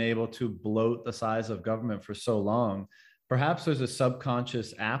has been able to bloat the size of government for so long, perhaps there's a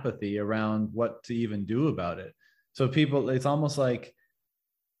subconscious apathy around what to even do about it. So people, it's almost like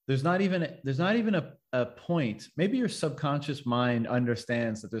there's not even a point. Maybe your subconscious mind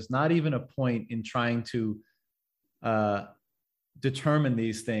understands that there's not even a point in trying to determine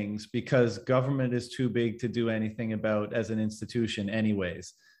these things, because government is too big to do anything about as an institution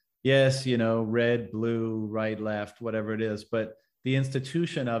anyways. Yes, you know, red, blue, right, left, whatever it is, but the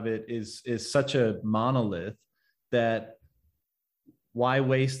institution of it is such a monolith that why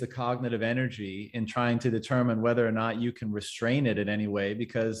waste the cognitive energy in trying to determine whether or not you can restrain it in any way,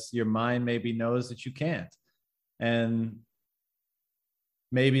 because your mind maybe knows that you can't. And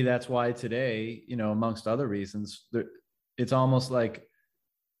maybe that's why today, you know, amongst other reasons, it's almost like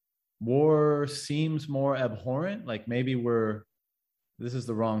war seems more abhorrent. Like maybe this is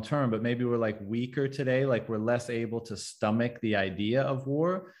the wrong term, but maybe we're like weaker today, like we're less able to stomach the idea of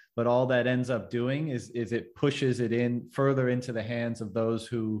war. But all that ends up doing is it pushes it in further into the hands of those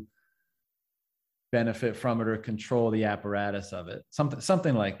who benefit from it or control the apparatus of it.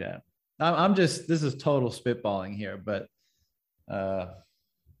 Something like that. I'm just, this is total spitballing here, but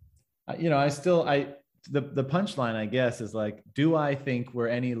you know, the punchline, I guess, is like, do I think we're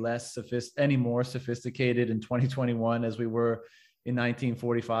any more sophisticated in 2021 as we were in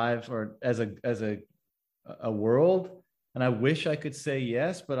 1945, or as a world? And I wish I could say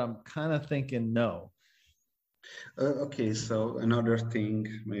yes, but I'm kind of thinking no. Okay, so another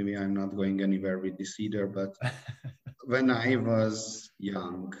thing, maybe I'm not going anywhere with this either, but when I was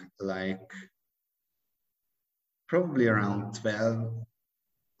young, like probably around 12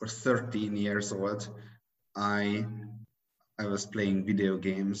 or 13 years old, I was playing video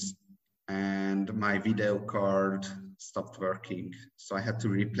games and my video card stopped working. So I had to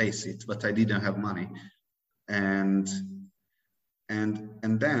replace it, but I didn't have money. And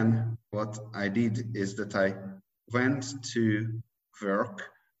then what I did is that I went to work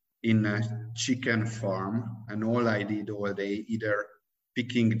in a chicken farm, and all I did all day, either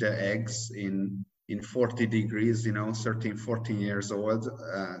picking the eggs in 40 degrees, you know, 13, 14 years old,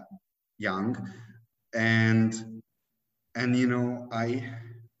 young. And you know, I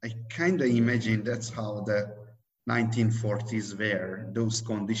kind of imagine that's how the 1940s were, those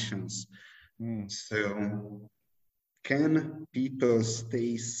conditions. So can people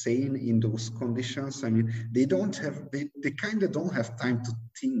stay sane in those conditions? I mean, they kind of don't have time to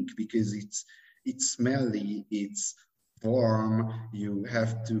think, because it's smelly, it's warm, you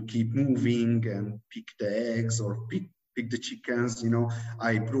have to keep moving and pick the eggs or pick the chickens. You know,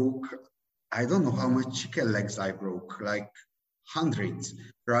 I don't know how much chicken legs I broke, like hundreds,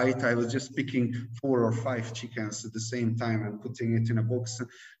 right? I was just picking 4 or 5 chickens at the same time and putting it in a box.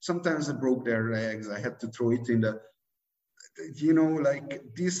 Sometimes I broke their legs, I had to throw it in the, you know, like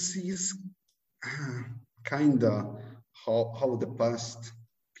this is kind of how the past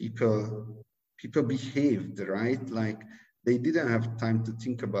people behaved, right? Like they didn't have time to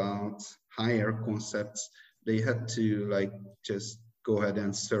think about higher concepts. They had to like just go ahead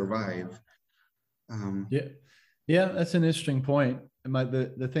and survive. Yeah, that's an interesting point.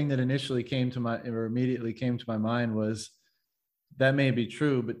 The thing that immediately came to my mind was that may be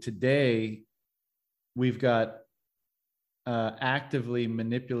true, but today we've got actively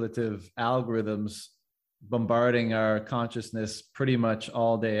manipulative algorithms bombarding our consciousness pretty much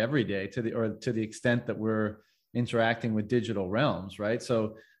all day, every day, to the extent that we're interacting with digital realms, right?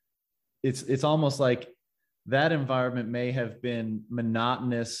 So it's almost like that environment may have been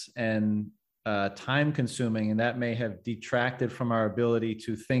monotonous and time consuming, and that may have detracted from our ability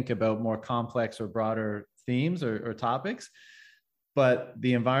to think about more complex or broader themes or topics. But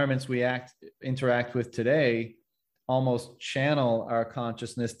the environments we interact with today almost channel our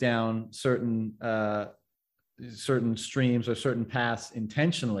consciousness down certain streams or certain paths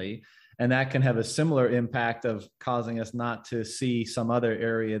intentionally. And that can have a similar impact of causing us not to see some other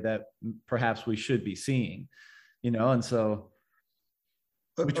area that perhaps we should be seeing, and so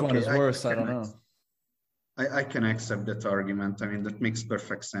which one is worse? I don't know. I can accept that argument. I mean, that makes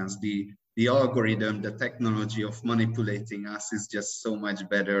perfect sense. The algorithm, the technology of manipulating us is just so much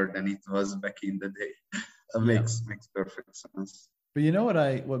better than it was back in the day. Makes perfect sense. But you know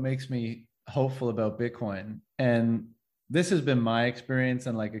what makes me hopeful about Bitcoin, and this has been my experience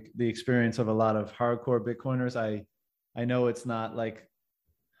and like the experience of a lot of hardcore Bitcoiners. I know it's not like,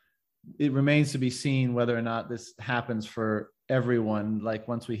 it remains to be seen whether or not this happens for everyone, like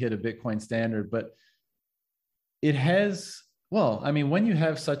once we hit a Bitcoin standard, but it has, well, I mean, when you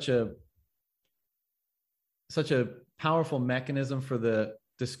have such a powerful mechanism for the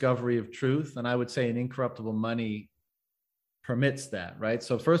discovery of truth, and I would say an incorruptible money permits that, right?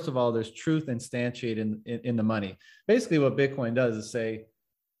 So first of all, there's truth instantiated in the money. Basically what Bitcoin does is say,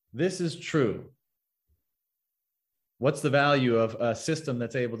 this is true. What's the value of a system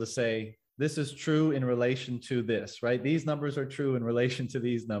that's able to say, this is true in relation to this, right? These numbers are true in relation to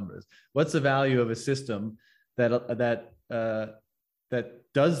these numbers. What's the value of a system that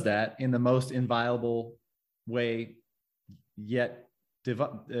does that in the most inviolable way yet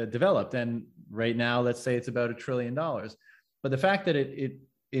developed? And right now, let's say it's about $1 trillion. But the fact that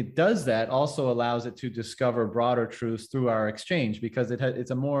it does that also allows it to discover broader truths through our exchange, because it's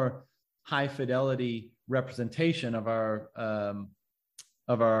a more high fidelity representation of our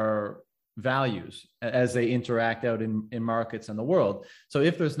values as they interact out in markets and the world. So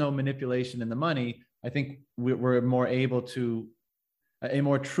if there's no manipulation in the money, I think we're more able to, a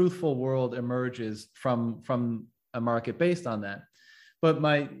more truthful world emerges from a market based on that. But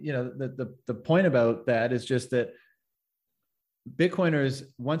the point about that is just that Bitcoiners,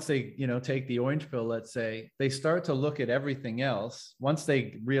 once they, take the orange pill, let's say, they start to look at everything else. Once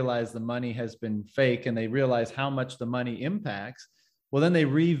they realize the money has been fake and they realize how much the money impacts, well, then they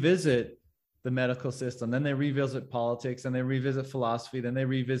revisit the medical system, then they revisit politics, and they revisit philosophy, then they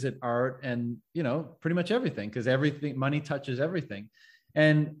revisit art, and, pretty much everything, because money touches everything.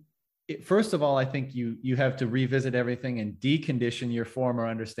 And first of all, I think you have to revisit everything and decondition your former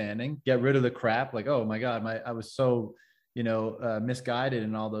understanding, get rid of the crap, like, oh my God, I was so misguided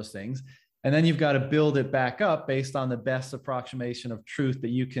and all those things. And then you've got to build it back up based on the best approximation of truth that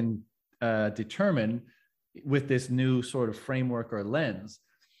you can determine with this new sort of framework or lens.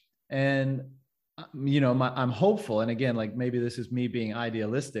 And, I'm hopeful. And again, like maybe this is me being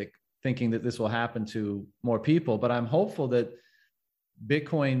idealistic, thinking that this will happen to more people, but I'm hopeful that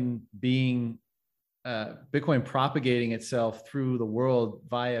Bitcoin propagating itself through the world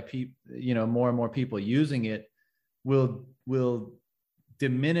via more and more people using it will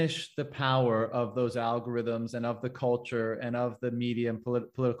diminish the power of those algorithms and of the culture and of the media and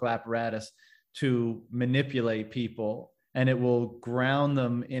political apparatus to manipulate people, and it will ground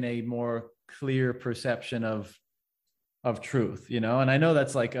them in a more clear perception of truth, and I know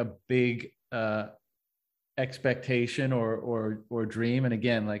that's like a big expectation or dream, and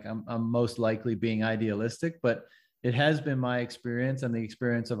again, like I'm most likely being idealistic, but it has been my experience and the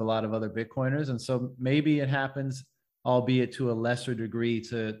experience of a lot of other Bitcoiners. And so maybe it happens, albeit to a lesser degree,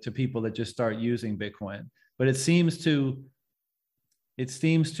 to people that just start using Bitcoin. But it seems to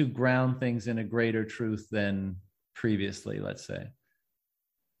ground things in a greater truth than previously, let's say.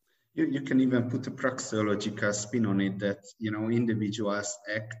 You can even put a praxeological spin on it, that individuals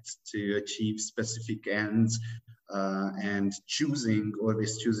act to achieve specific ends, and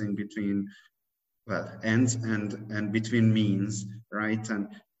always choosing between ends and between means, right? And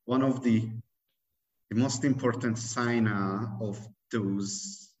one of the most important sign of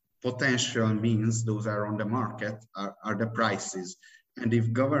those potential means, those are on the market, are the prices. And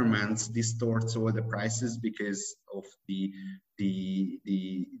if governments distorts all the prices because of the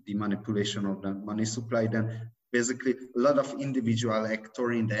manipulation of the money supply, then basically a lot of individual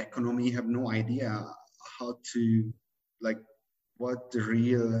actors in the economy have no idea how to, like, what the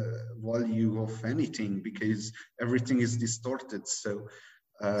real value of anything, because everything is distorted. So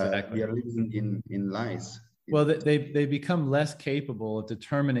exactly. We are living in lies. Well, they become less capable of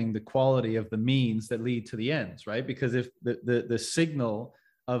determining the quality of the means that lead to the ends, right? Because if the signal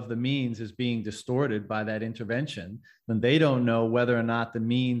of the means is being distorted by that intervention, then they don't know whether or not the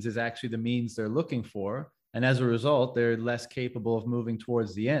means is actually the means they're looking for. And as a result, they're less capable of moving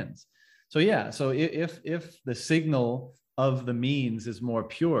towards the ends. So yeah, so if the signal of the means is more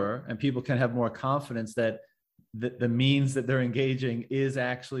pure and people can have more confidence that the means that they're engaging is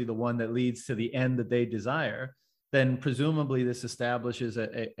actually the one that leads to the end that they desire, then presumably this establishes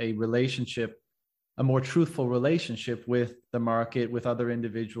a relationship a more truthful relationship with the market, with other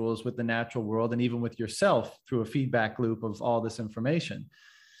individuals, with the natural world, and even with yourself through a feedback loop of all this information.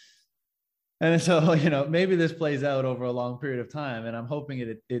 And so, maybe this plays out over a long period of time, and I'm hoping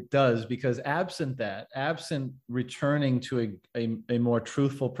it does, because absent returning to a more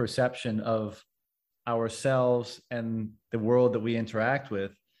truthful perception of ourselves and the world that we interact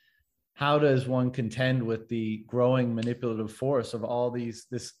with, how does one contend with the growing manipulative force of all this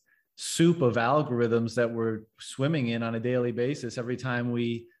soup of algorithms that we're swimming in on a daily basis every time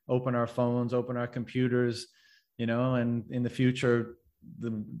we open our phones, open our computers, and in the future, the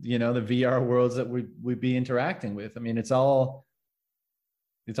VR worlds that we'd be interacting with. I mean, it's all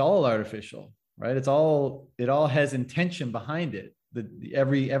artificial, right? It all has intention behind it.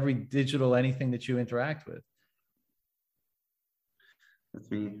 Every digital anything that you interact with.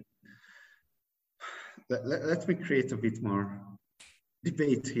 Let me create a bit more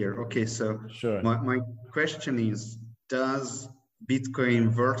debate here. Okay, so sure. My question is, does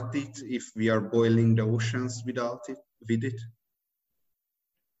Bitcoin worth it if we are boiling the oceans with it?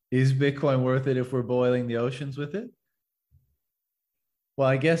 Is Bitcoin worth it if we're boiling the oceans with it? Well,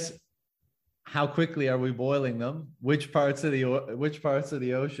 I guess, how quickly are we boiling them? Which parts of the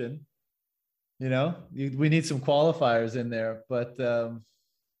ocean? We need some qualifiers in there, but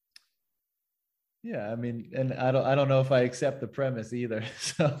yeah, I mean, and I don't know if I accept the premise either,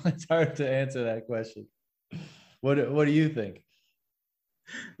 so it's hard to answer that question. What do you think?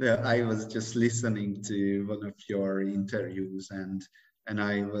 Yeah, I was just listening to one of your interviews, and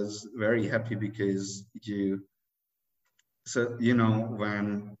I was very happy because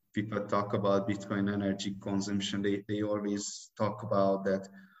when people talk about Bitcoin energy consumption, they always talk about that,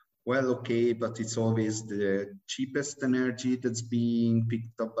 well, okay, but it's always the cheapest energy that's being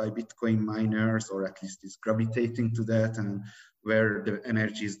picked up by Bitcoin miners, or at least is gravitating to that, and where the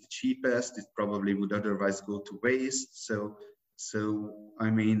energy is the cheapest, it probably would otherwise go to waste. So I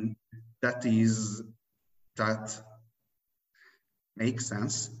mean, that makes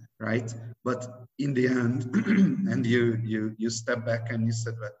sense, right? But in the end, and you step back and you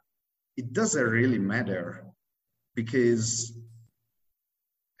said, well, it doesn't really matter, because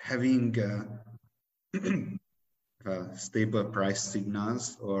having stable price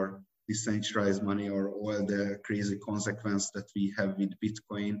signals or decentralized money, or all the crazy consequence that we have with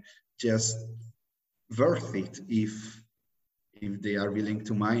Bitcoin, just worth it if they are willing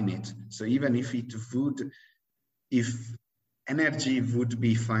to mine it. So even if energy would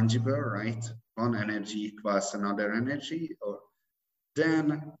be fungible, right? One energy equals another energy,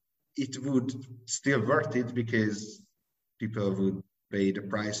 then it would still worth it, because people would pay the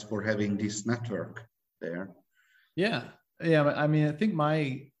price for having this network there. Yeah. I mean, I think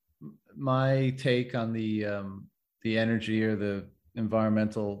my take on the energy or the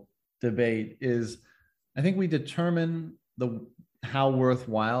environmental debate is, I think we determine how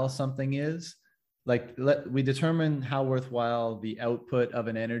worthwhile something is. Like, we determine how worthwhile the output of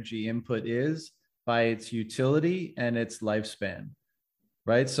an energy input is by its utility and its lifespan,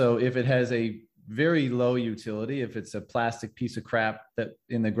 right? So if it has a very low utility, if it's a plastic piece of crap that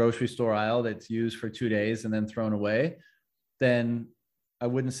in the grocery store aisle that's used for 2 days and then thrown away, then I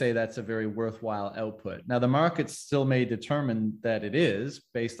wouldn't say that's a very worthwhile output. Now, the market still may determine that it is,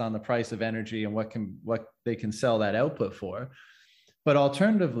 based on the price of energy and what they can sell that output for. But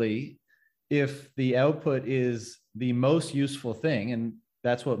alternatively, if the output is the most useful thing, and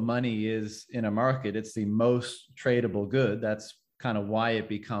that's what money is in a market, it's the most tradable good. That's kind of why it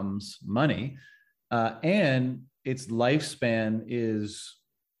becomes money. And its lifespan is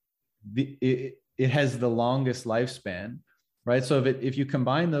it has the longest lifespan, right? So if you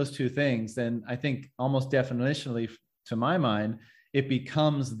combine those two things, then I think almost definitionally, to my mind, it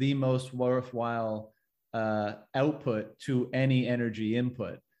becomes the most worthwhile output to any energy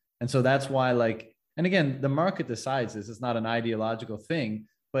input. And so that's why, and again, the market decides this. It's not an ideological thing,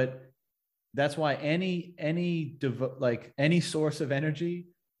 but that's why any source of energy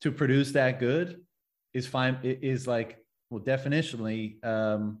to produce that good is fine. It is definitionally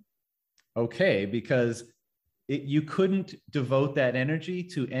okay, because you couldn't devote that energy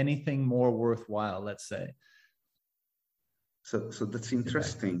to anything more worthwhile, let's say. So that's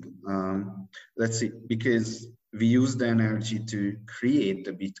interesting. Let's see, because we use the energy to create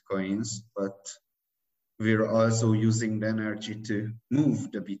the Bitcoins, but we're also using the energy to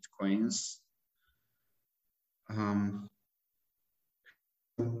move the Bitcoins.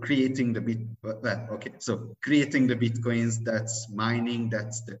 Creating the creating the Bitcoins, that's mining,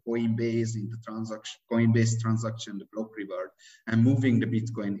 that's the Coinbase in the Coinbase transaction, the block reward, and moving the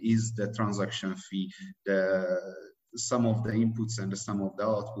Bitcoin is the transaction fee, the sum of the inputs and the sum of the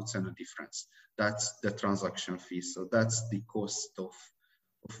outputs and the difference. That's the transaction fee. So that's the cost of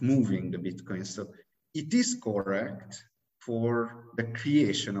moving the Bitcoin. So it is correct for the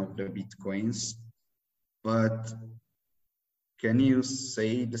creation of the Bitcoins, but can you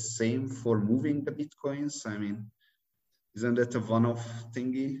say the same for moving the Bitcoins? I mean, isn't that a one-off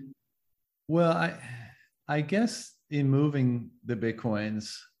thingy? Well, I guess in moving the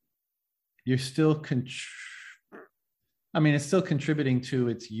Bitcoins, you're still it's still contributing to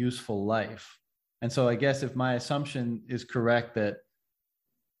its useful life. And so I guess if my assumption is correct that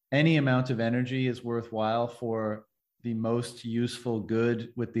any amount of energy is worthwhile for the most useful good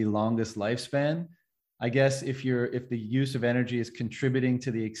with the longest lifespan, I guess if the use of energy is contributing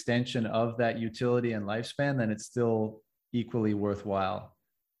to the extension of that utility and lifespan, then it's still equally worthwhile.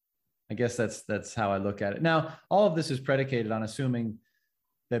 I guess that's how I look at it. Now, all of this is predicated on assuming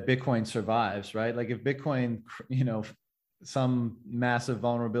that Bitcoin survives, right? Like if Bitcoin, some massive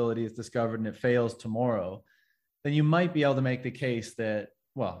vulnerability is discovered and it fails tomorrow, then you might be able to make the case that,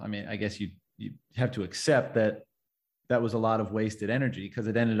 well, I mean, I guess you have to accept that was a lot of wasted energy because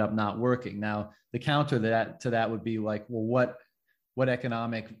it ended up not working. Now, the counter to that would be like, well, what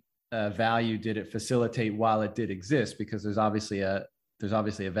economic value did it facilitate while it did exist? Because there's obviously a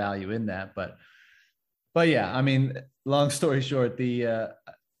value in that. But yeah, I mean, long story short,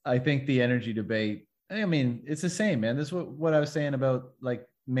 I think the energy debate, I mean, it's the same, man. This is what I was saying about like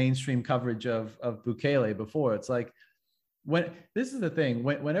mainstream coverage of Bukele before. It's like, this is the thing,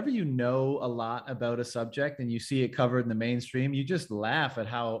 whenever you know a lot about a subject and you see it covered in the mainstream, you just laugh at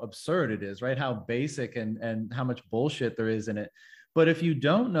how absurd it is, right? How basic and how much bullshit there is in it. But if you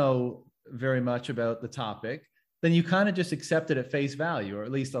don't know very much about the topic, then you kind of just accept it at face value, or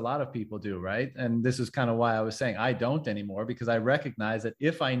at least a lot of people do, right? And this is kind of why I was saying I don't anymore, because I recognize that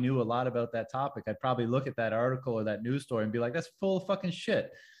if I knew a lot about that topic, I'd probably look at that article or that news story and be like, that's full of fucking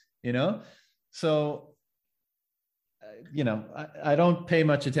shit, So, I don't pay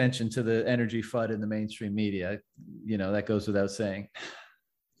much attention to the energy FUD in the mainstream media. That goes without saying.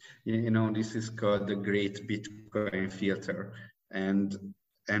 This is called the Great Bitcoin Filter. And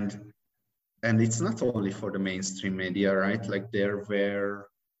it's not only for the mainstream media, right? Like there were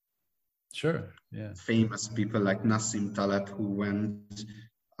famous people like Nassim Taleb who went,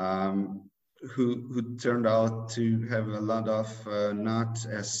 who turned out to have a lot of not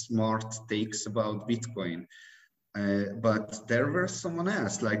as smart takes about Bitcoin. But there were someone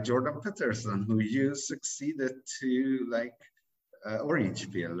else like Jordan Peterson who succeeded to orange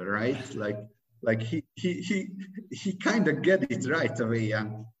pill, right? Like he kind of get it right away,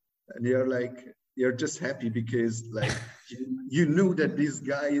 and you're just happy because you knew that this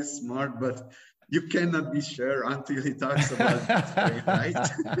guy is smart, but you cannot be sure until he talks about Bitcoin, right?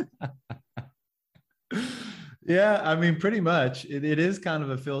 Yeah, I mean, pretty much. It is kind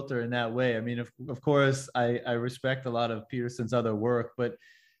of a filter in that way. I mean, of course, I respect a lot of Peterson's other work, but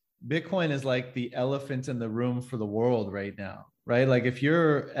Bitcoin is like the elephant in the room for the world right now, right? Like if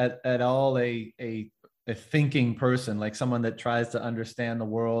you're at all a thinking person, like someone that tries to understand the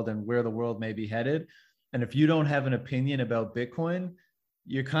world and where the world may be headed, and if you don't have an opinion about Bitcoin,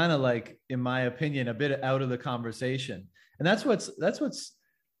 you're kind of like, in my opinion, a bit out of the conversation. And that's what's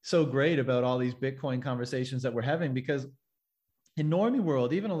so great about all these Bitcoin conversations that we're having, because in normie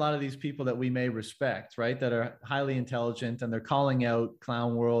world, even a lot of these people that we may respect, right, that are highly intelligent and they're calling out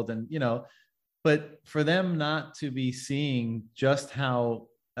clown world and, but for them not to be seeing just how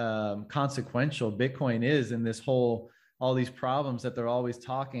consequential Bitcoin is in all these problems that they're always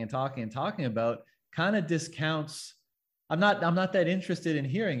talking about, kind of discounts. I'm not that interested in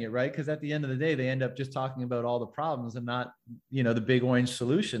hearing it, right? Because at the end of the day, they end up just talking about all the problems and not, the big orange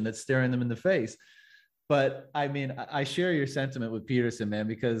solution that's staring them in the face. But I mean, I share your sentiment with Peterson, man,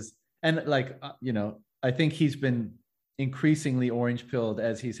 because, and I think he's been increasingly orange pilled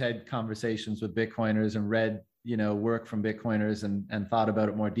as he's had conversations with Bitcoiners and read, work from Bitcoiners and thought about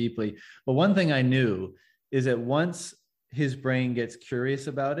it more deeply. But one thing I knew is that once his brain gets curious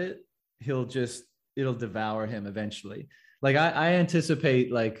about it, it'll devour him eventually. Like I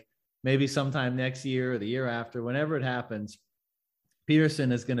anticipate maybe sometime next year or the year after, whenever it happens,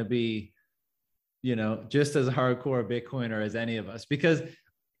 Peterson is going to be, just as hardcore Bitcoiner as any of us. Because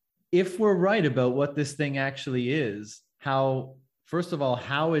if we're right about what this thing actually is, first of all,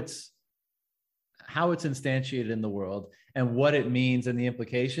 how it's instantiated in the world and what it means and the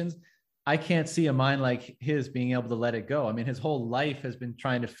implications, I can't see a mind like his being able to let it go. I mean, his whole life has been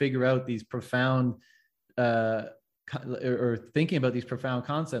trying to figure out these profound or thinking about these profound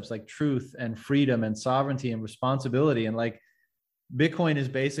concepts like truth and freedom and sovereignty and responsibility. And Bitcoin is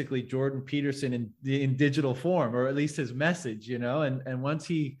basically Jordan Peterson in digital form, or at least his message, you know. And once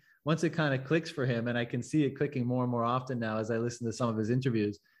it kind of clicks for him, and I can see it clicking more and more often now as I listen to some of his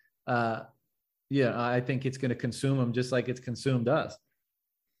interviews. Yeah, I think it's going to consume him just like it's consumed us.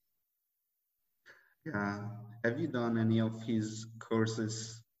 Yeah. Have you done any of his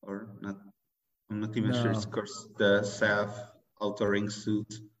courses or not? I'm not even sure No. it's course, the self-authoring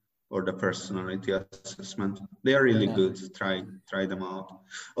suit or the personality assessment. They are really good. Try them out.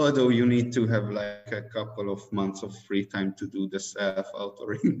 Although you need to have like a couple of months of free time to do the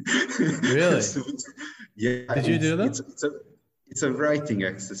self-authoring Really? suit. Yeah, Did you do them? it's a writing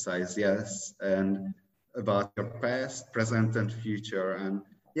exercise, yes, and about your past, present, and future. And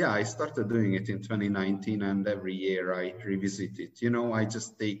yeah, I started doing it in 2019, and every year I revisit it. You know, I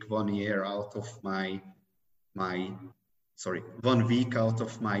just take 1 year out of my 1 week out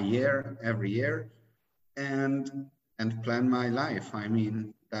of my year every year, and plan my life. I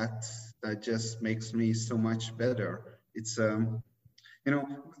mean, that just makes me so much better. It's you know,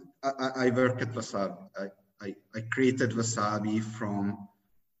 I work at Wasabi. I created Wasabi from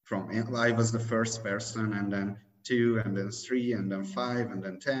I was the first person, and then 2, and then 3, and then 5, and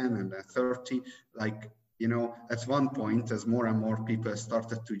then 10, and then 30. Like, you know, at one point, as more and more people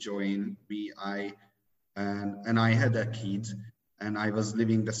started to join me, I had a kid, and I was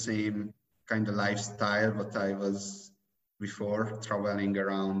living the same kind of lifestyle what I was before, traveling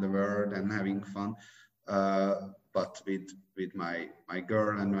around the world and having fun, but with my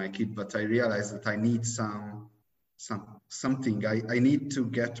girl and my kid. But I realized that I need something. I need to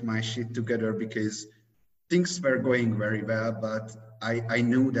get my shit together, because things were going very well, but I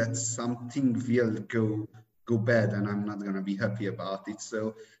knew that something will go bad, and I'm not gonna be happy about it.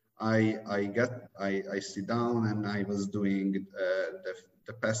 So I sit down, and I was doing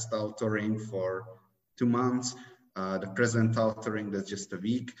the past authoring for 2 months, the present authoring, that's just a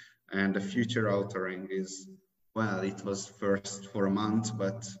week, and the future authoring is, well, it was first for a month,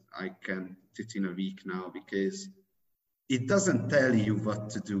 but I can do it in a week now, because it doesn't tell you what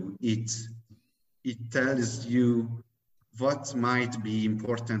to do. It tells you what might be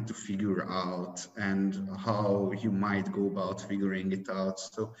important to figure out and how you might go about figuring it out.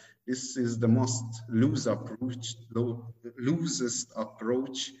 So this is the most loosest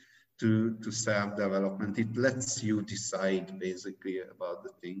approach to self-development. It lets you decide basically about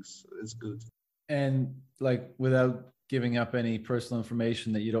the things. So it's good. And like, without giving up any personal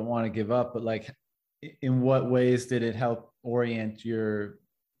information that you don't want to give up, but like, in what ways did it help orient your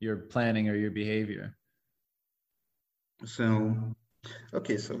planning or your behavior? So,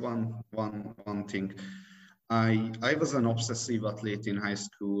 okay, so one thing. I was an obsessive athlete in high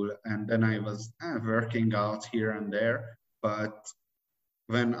school, and then I was working out here and there. But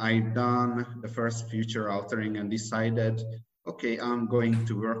when I done the first future authoring and decided, okay, I'm going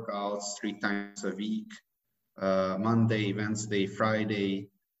to work out 3 times a week, Monday, Wednesday,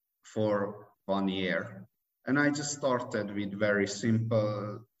 Friday, for 1 year. And I just started with very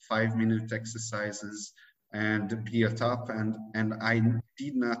simple 5-minute exercises and built up, and I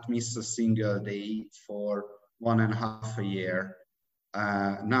did not miss a single day for 1.5 years.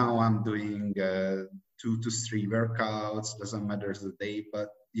 Now I'm doing 2 to 3 workouts, doesn't matter the day,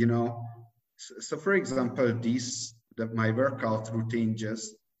 but you know, so for example, my workout routine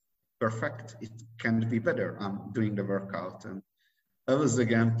just perfect. It can't be better. I'm doing the workout, and that was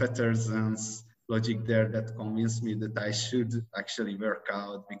again Peterson's logic there that convinced me that I should actually work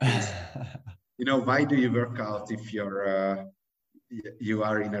out, because you know, why do you work out if you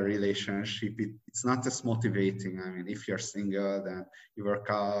are in a relationship? It's not as motivating. I mean, if you're single, then you work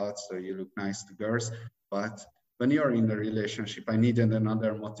out so you look nice to girls. But when you're in a relationship, I needed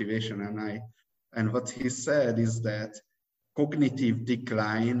another motivation, and what he said is that cognitive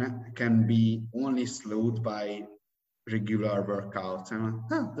decline can be only slowed by regular workout. And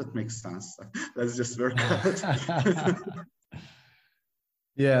that makes sense. Let's just work out.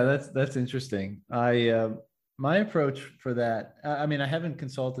 Yeah, that's interesting. My approach for that, I mean, I haven't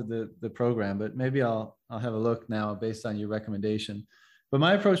consulted the program, but maybe I'll have a look now based on your recommendation. But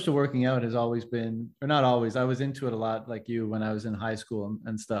my approach to working out has always been, or not always, I was into it a lot like you when I was in high school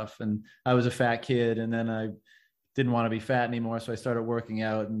and stuff. And I was a fat kid, and then I didn't want to be fat anymore, so I started working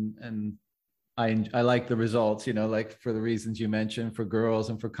out, and I like the results, you know, like for the reasons you mentioned, for girls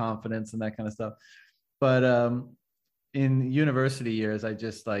and for confidence and that kind of stuff. But in university years, I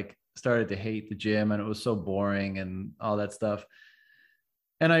just like started to hate the gym, and it was so boring and all that stuff.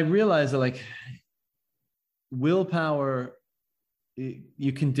 And I realized that like willpower,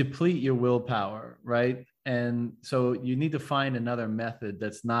 you can deplete your willpower, right? And so you need to find another method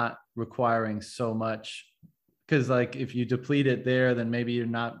that's not requiring so much because like if you deplete it there, then maybe you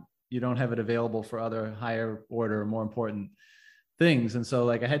don't have it available for other higher order, more important things. And so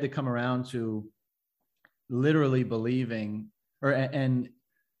like I had to come around to literally believing and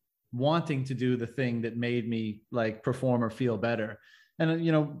wanting to do the thing that made me like perform or feel better. And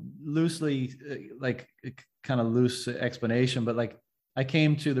loosely, like kind of loose explanation, but like I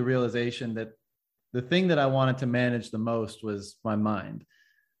came to the realization that the thing that I wanted to manage the most was my mind.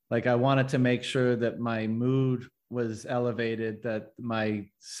 Like I wanted to make sure that my mood was elevated, that my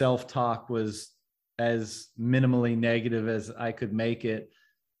self-talk was as minimally negative as I could make it.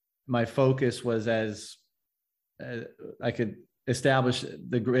 My focus was as I could establish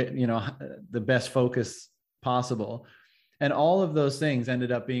the best focus possible. And all of those things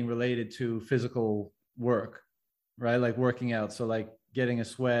ended up being related to physical work, right? Like working out. So like getting a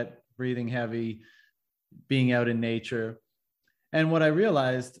sweat, breathing heavy, being out in nature. And what I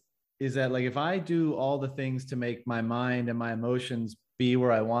realized is that like if I do all the things to make my mind and my emotions be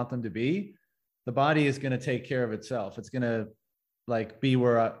where I want them to be, the body is going to take care of itself. It's going to like be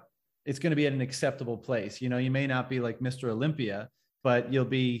it's going to be at an acceptable place. You may not be like Mr. Olympia, but you'll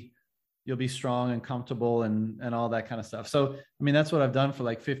be strong and comfortable and all that kind of stuff. So, I mean, that's what I've done for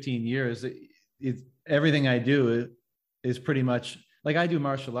like 15 years. Everything I do is pretty much like I do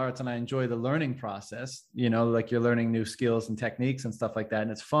martial arts and I enjoy the learning process, like you're learning new skills and techniques and stuff like that.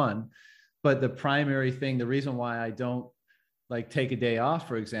 And it's fun. But the primary thing, the reason why I don't like take a day off,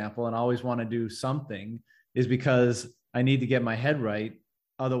 for example, and always want to do something is because I need to get my head right.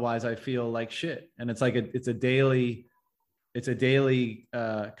 Otherwise I feel like shit. And it's like, it's a daily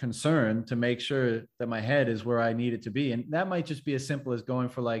concern to make sure that my head is where I need it to be. And that might just be as simple as going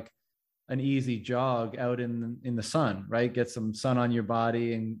for like an easy jog out in the sun, right? Get some sun on your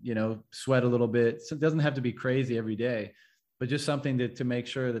body and, sweat a little bit. So it doesn't have to be crazy every day, but just something to make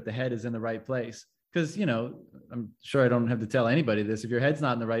sure that the head is in the right place. Because, I'm sure I don't have to tell anybody this. If your head's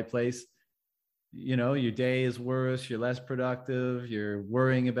not in the right place, your day is worse, you're less productive, you're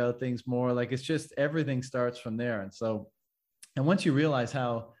worrying about things more. Like it's just, everything starts from there. And once I realized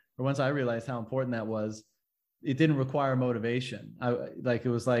how important that was, it didn't require motivation. It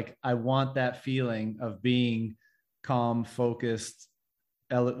was like, I want that feeling of being calm, focused,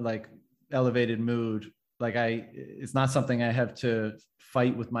 elevated mood. It's not something I have to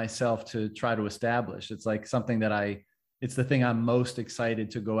fight with myself to try to establish. It's like something it's the thing I'm most excited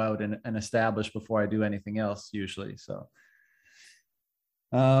to go out and establish before I do anything else usually. So,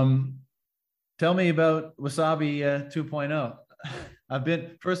 tell me about Wasabi 2.0. I've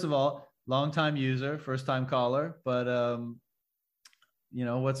been, first of all, long-time user, first-time caller, but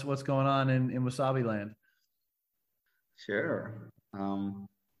what's going on in Wasabi land? Sure.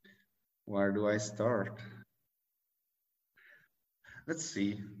 Where do I start? Let's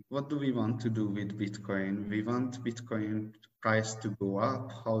see. What do we want to do with Bitcoin? We want Bitcoin price to go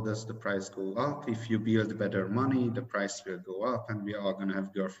up. How does the price go up? If you build better money, the price will go up and we are going to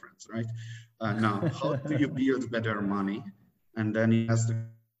have girlfriends, right? Now, how do you build better money? And then you ask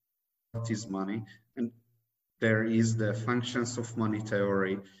what is money? And there is the functions of money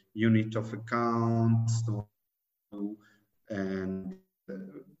theory, unit of account, and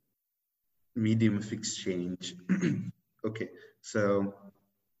medium of exchange. Okay, so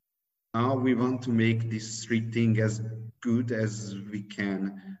now we want to make these three things as good as we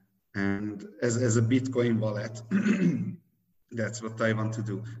can. And as a Bitcoin wallet, that's what I want to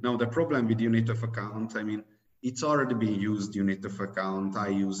do. Now, the problem with unit of account, I mean, it's already being used, unit of account. I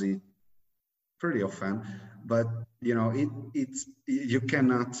use it pretty often, but you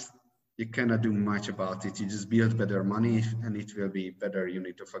cannot do much about it. You just build better money and it will be better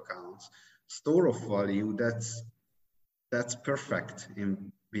unit of accounts. Store of value, that's perfect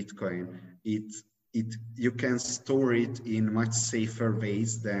in Bitcoin. You can store it in much safer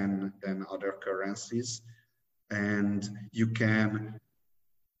ways than other currencies, and you can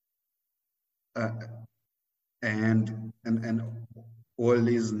and all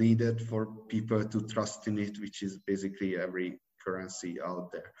is needed for people to trust in it, which is basically every currency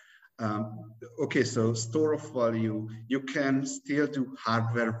out there. Okay, so store of value, you can still do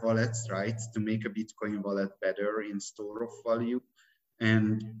hardware wallets, right, to make a Bitcoin wallet better in store of value.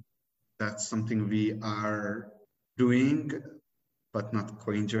 And that's something we are doing, but not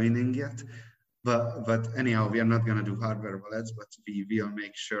coin joining yet. But anyhow, we are not going to do hardware wallets, but we will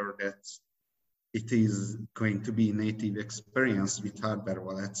make sure that it is going to be native experience with hardware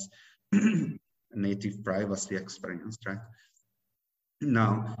wallets, native privacy experience, right?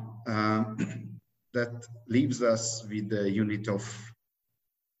 Now, that leaves us with the unit of,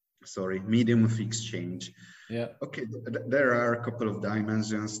 medium of exchange. Yeah. Okay, there are a couple of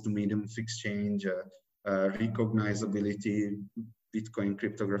dimensions to medium of exchange. recognizability, Bitcoin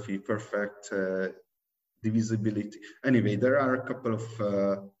cryptography, perfect divisibility. Anyway, there are a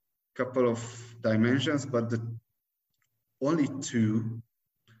couple of dimensions, but the only two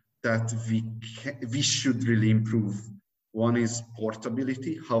that we should really improve. One is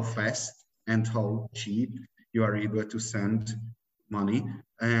portability, how fast and how cheap you are able to send money.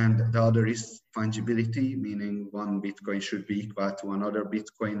 And the other is fungibility, meaning one Bitcoin should be equal to another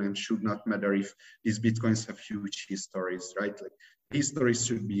Bitcoin and should not matter if these Bitcoins have huge histories, right? Like histories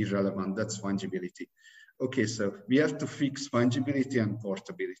should be irrelevant, that's fungibility. Okay, so we have to fix fungibility and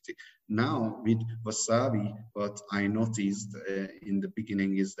portability. Now with Wasabi, what I noticed in the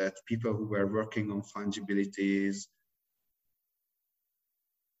beginning is that people who were working on fungibility is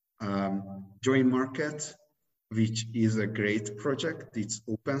Join Market, which is a great project. It's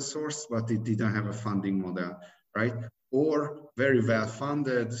open source, but it didn't have a funding model, right? Or very well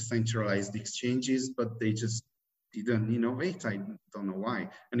funded centralized exchanges, but they just didn't innovate. I don't know why.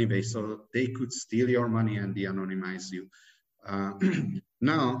 Anyway, so they could steal your money and de-anonymize you.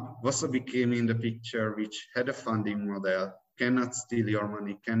 Now, Wasabi came in the picture, which had a funding model, cannot steal your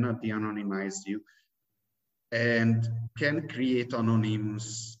money, cannot de-anonymize you, and can create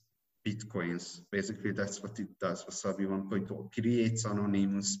anonymous Bitcoins. Basically, that's what it does. Wasabi 1.0 creates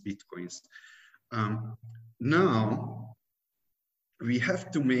anonymous Bitcoins. Now, we have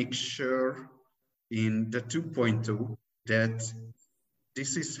to make sure in the 2.2 that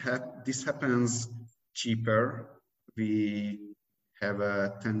this happens cheaper. We have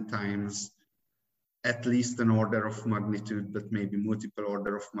a 10 times, at least an order of magnitude, but maybe multiple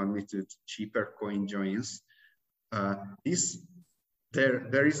order of magnitude cheaper coin joins.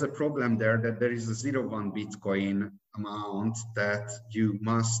 There is a problem there that there is a 0.1 Bitcoin amount that you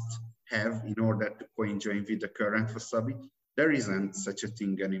must have in order to coin join with the current Wasabi. There isn't such a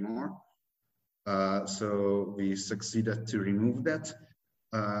thing anymore. So we succeeded to remove that.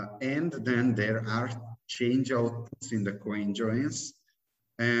 And then there are change outputs in the coin joins,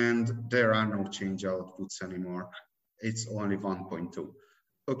 and there are no change outputs anymore. It's only 1.2.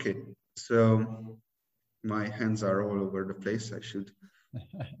 Okay, so my hands are all over the place. I should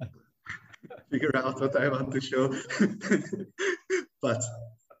figure out what I want to show. but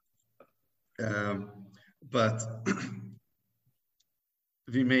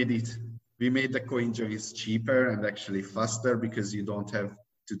we made it. We made the coin joins cheaper and actually faster because you don't have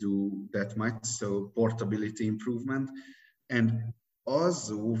to do that much. So portability improvement. And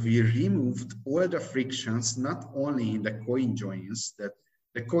also we removed all the frictions, not only in the coin joins, that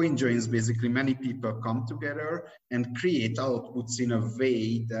the coin joins, basically many people come together and create outputs in a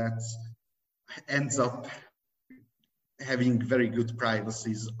way that ends up having very good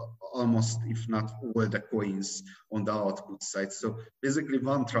privacies, almost if not all the coins on the output side. So basically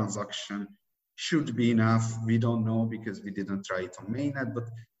one transaction should be enough. We don't know because we didn't try it on mainnet, but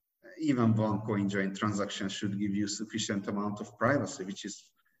even one coin join transaction should give you sufficient amount of privacy, which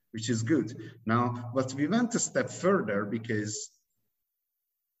is good. Now, but we went a step further because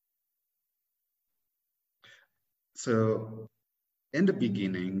so in the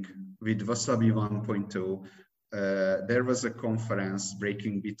beginning with Wasabi 1.0, there was a conference,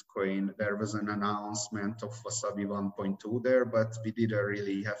 Breaking Bitcoin. There was an announcement of Wasabi 1.2 there, but we didn't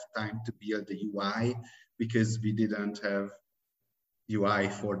really have time to build the UI because we didn't have UI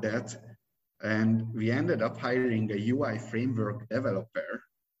for that. And we ended up hiring a UI framework developer,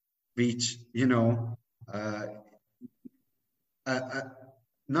 which, you know,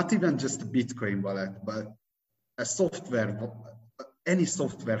 not even just a Bitcoin wallet, but a software, any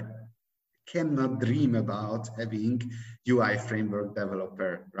software cannot dream about having UI framework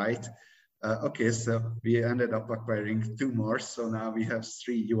developer, right? Okay, so we ended up acquiring 2 more. So now we have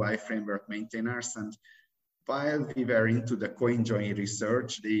 3 UI framework maintainers. And while we were into the CoinJoin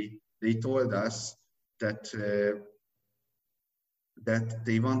research, they told us that that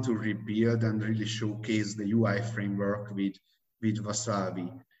they want to rebuild and really showcase the UI framework with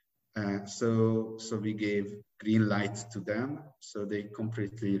Wasabi. So we gave green light to them. So they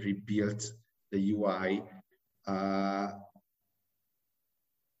completely rebuilt the UI.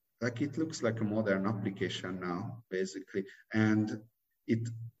 Like it looks like a modern application now, basically. And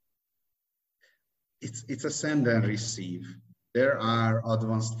it's a send and receive. There are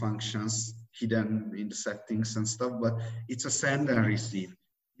advanced functions hidden in the settings and stuff, but it's a send and receive.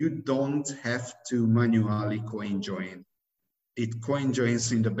 You don't have to manually coin join. It coin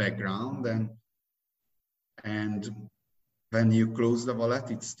joins in the background, and when you close the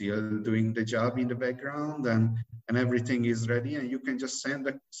wallet, it's still doing the job in the background, and everything is ready, and you can just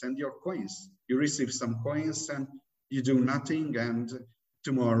send your coins. You receive some coins and you do nothing, and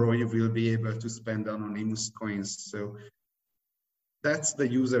tomorrow you will be able to spend anonymous coins. So that's the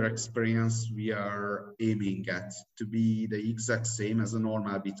user experience we are aiming at, to be the exact same as a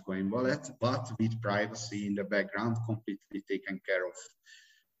normal Bitcoin wallet, but with privacy in the background completely taken care of.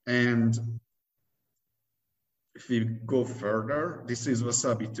 And if we go further, this is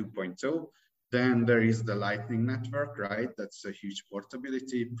Wasabi 2.0. Then there is the Lightning Network, right? That's a huge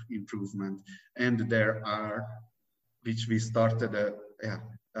portability improvement. And there are, which we started,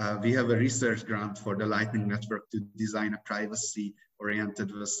 we have a research grant for the Lightning Network to design a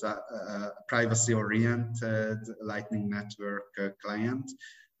privacy-oriented Lightning Network client.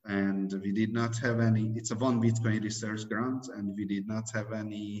 And we did not have any, it's a one Bitcoin research grant, and we did not have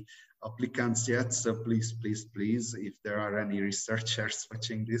any applicants yet. So please, please, please, if there are any researchers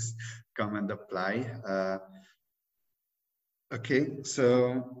watching this, come and apply. Okay,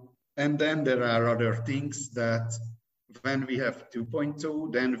 so, and then there are other things that when we have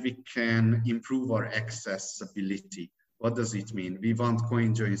 2.0, then we can improve our accessibility. What does it mean? We want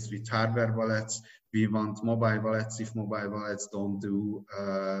coin joins with hardware wallets. We want mobile wallets if mobile wallets don't do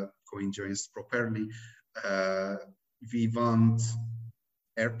coin joins properly. We want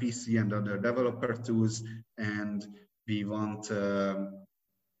RPC and other developer tools, and we want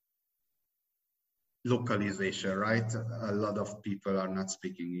localization, right? A lot of people are not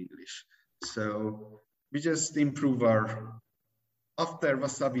speaking English. So we just improve our, after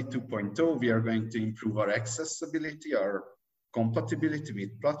Wasabi 2.0, we are going to improve our accessibility, our compatibility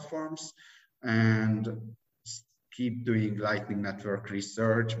with platforms, and keep doing Lightning Network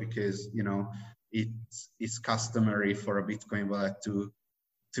research, because, you know, it's customary for a Bitcoin wallet to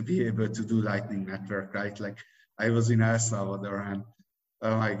be able to do Lightning Network, right? Like I was in El Salvador, and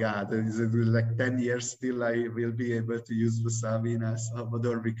oh my God, like 10 years still I will be able to use Wasabi in El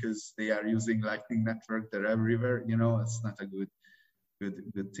Salvador because they are using Lightning Network, they're everywhere. You know, it's not a good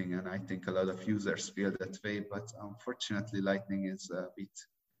thing. And I think a lot of users feel that way, but unfortunately Lightning is a bit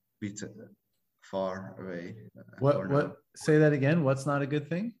far away. What, say that again, what's not a good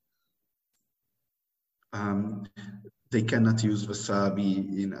thing? They cannot use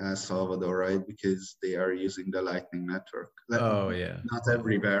Wasabi in El Salvador, right? Because they are using the Lightning Network. Oh yeah. Not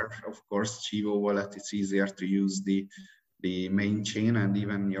everywhere, of course. Chivo wallet, it's easier to use the main chain, and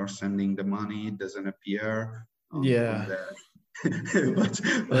even you're sending the money, it doesn't appear on there. but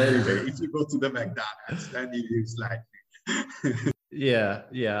anyway, if you go to the McDonald's, then you use Lightning. Yeah.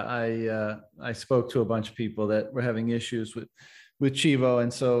 I spoke to a bunch of people that were having issues with Chivo,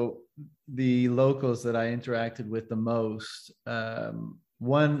 and so the locals that I interacted with the most,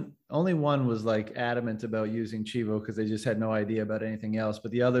 only one was like adamant about using Chivo because they just had no idea about anything else,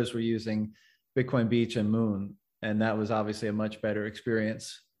 but the others were using Bitcoin Beach and Moon, and that was obviously a much better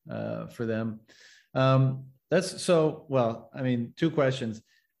experience for them. That's so, well, I mean, two questions.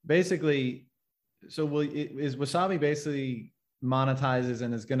 Basically, so is Wasabi basically monetizes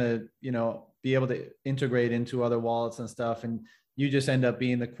and is going to, you know, be able to integrate into other wallets and stuff, and you just end up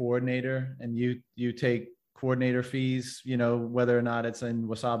being the coordinator, and you take coordinator fees, you know, whether or not it's in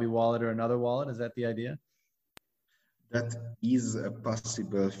Wasabi wallet or another wallet? Is that the idea? That is a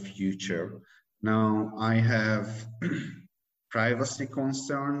possible future. Now I have privacy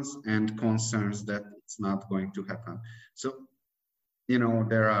concerns and concerns that it's not going to happen. So, you know,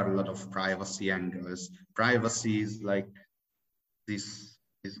 there are a lot of privacy angles. Privacy is like this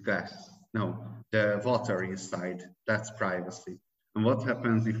glass. No, the water inside, that's privacy. And what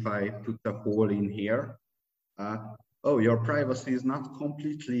happens if I put a hole in here? Oh, your privacy is not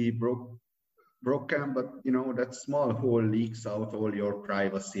completely broken, but you know, that small hole leaks out all your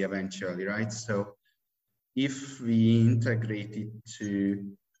privacy eventually, right? So if we integrate it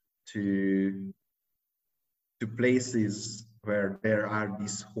to places where there are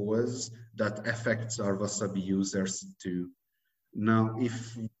these holes, that affects our Wasabi users too. Now,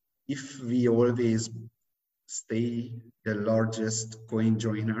 if we always stay the largest coin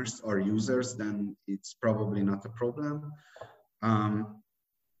joiners or users, then it's probably not a problem.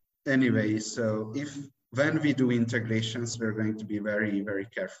 Anyway, so when we do integrations, we're going to be very, very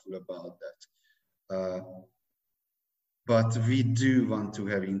careful about that. But we do want to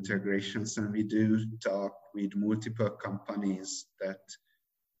have integrations, and we do talk with multiple companies that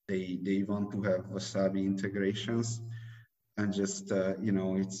they want to have Wasabi integrations. And just, you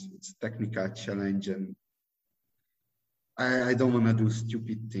know, it's a technical challenge, and I don't want to do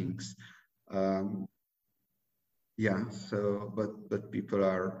stupid things. Yeah, so, but people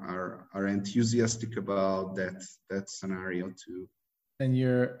are enthusiastic about that scenario too. And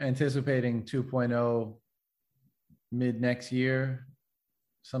you're anticipating 2.0 mid next year,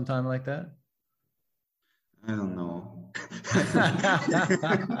 sometime like that? I don't know.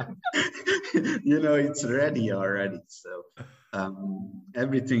 It's ready already. So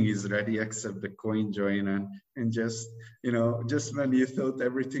everything is ready except the coin joiner. And just when you thought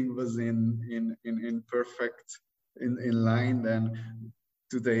everything was in perfect in line, then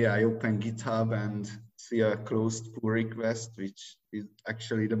today I open GitHub and see a closed pull request, which is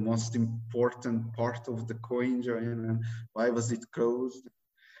actually the most important part of the coin joiner. And why was it closed?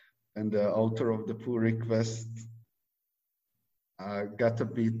 And the author of the pull request got a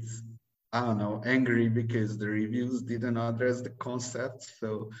bit, I don't know, angry because the reviews didn't address the concept.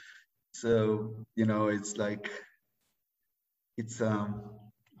 So it's like, it's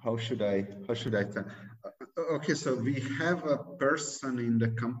how should I tell? Okay, so we have a person in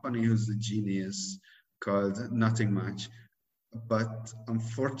the company who's a genius called Nothing Much, but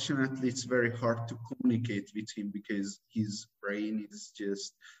unfortunately it's very hard to communicate with him because his brain is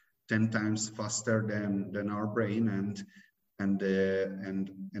just 10 times faster than our brain, and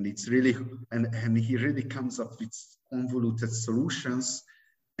it's really, and he really comes up with convoluted solutions,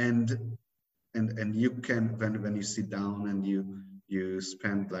 and you can, when you sit down and you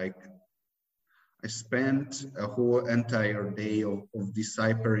spend like, I spent a whole entire day of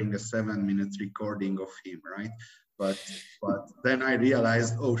deciphering a 7-minute recording of him, right? But then I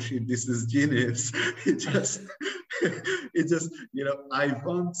realized, oh shit, this is genius. it just I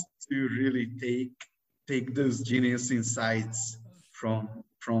want to really take those genius insights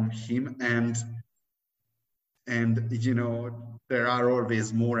from him, and there are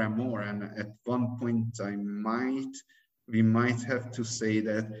always more and more, and at one point we might have to say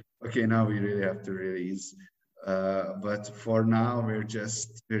that, okay, now we really have to release, but for now we're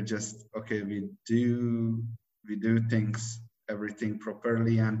just okay, we do things, everything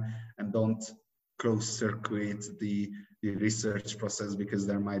properly, and don't close circuit the research process, because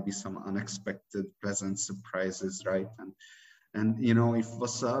there might be some unexpected pleasant surprises, right? And if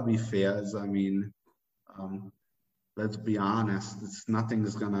Wasabi fails, I mean, let's be honest, nothing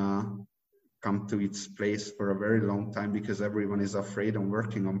is gonna come to its place for a very long time, because everyone is afraid of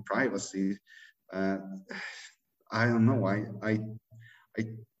working on privacy. I don't know. I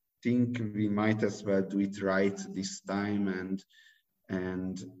think we might as well do it right this time,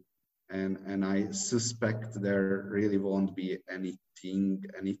 and I suspect there really won't be any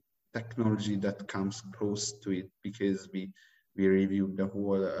technology that comes close to it, because we reviewed the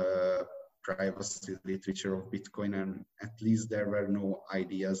whole privacy literature of Bitcoin, and at least there were no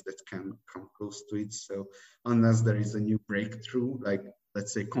ideas that can come close to it. So unless there is a new breakthrough, like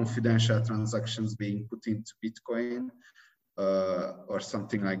let's say confidential transactions being put into Bitcoin, or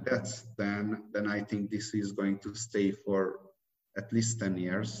something like that, then I think this is going to stay for at least 10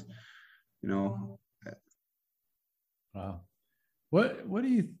 years. Wow. What do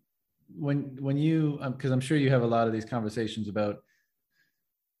you, when you, because I'm sure you have a lot of these conversations about,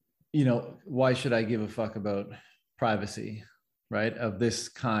 why should I give a fuck about privacy, right? Of this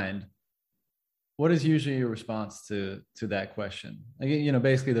kind. What is usually your response to that question? Again,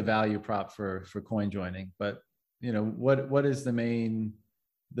 basically the value prop for coin joining, but what is the main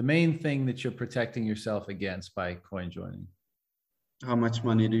thing that you're protecting yourself against by coin joining? How much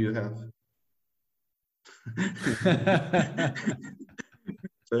money do you have?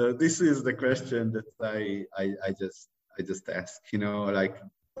 So this is the question that I just ask, like,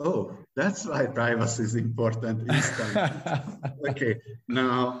 oh, that's why privacy is important. Okay,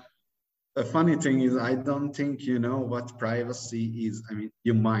 now the funny thing is, I don't think you know what privacy is. I mean,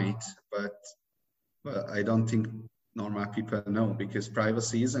 you might, but I don't think normal people know, because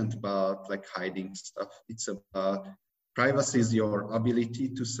privacy isn't about like hiding stuff. It's about, privacy is your ability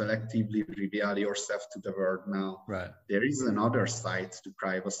to selectively reveal yourself to the world. Now, right, there is another side to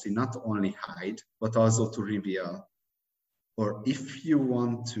privacy, not only hide, but also to reveal. Or if you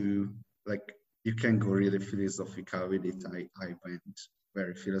want to, like, you can go really philosophical with it. I went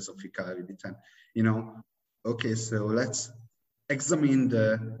very philosophical with it. And, okay, so let's examine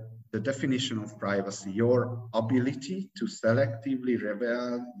the definition of privacy, your ability to selectively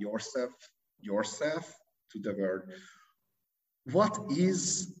reveal yourself to the world. What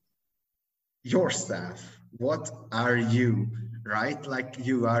is yourself? What are you, right? Like,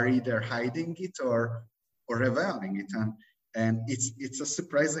 you are either hiding it or revealing it. And it's a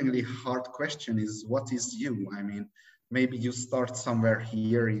surprisingly hard question, is what is you? I mean, maybe you start somewhere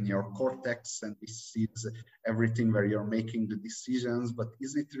here in your cortex, and this is everything where you're making the decisions, but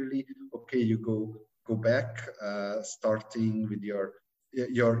is it really, okay, you go back, starting with your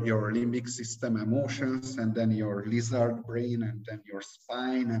your limbic system, emotions, and then your lizard brain, and then your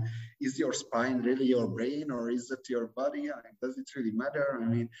spine. And is your spine really your brain, or is it your body? Does it really matter? I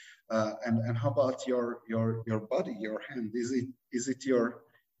mean, and how about your body, your hand? Is it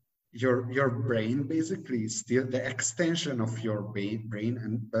your brain, basically still the extension of your brain?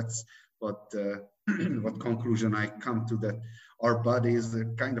 And that's what what conclusion I come to, that our body is a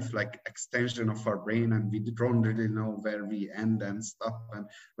kind of like extension of our brain, and we don't really know where we end and stop. And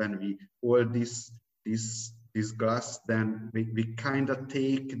when we hold this glass, then we kind of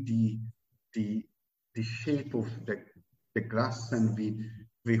take the shape of the glass, and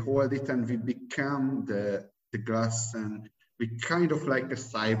we hold it, and we become the glass, and we kind of like the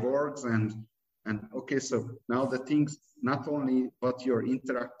cyborgs. And okay, so now the things, not only what you're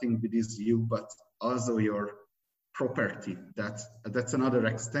interacting with is you, but also your property. That's another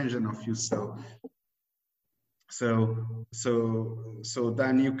extension of you. So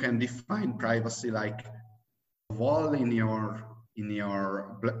then you can define privacy like a wall in your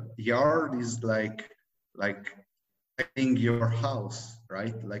yard is like in your house,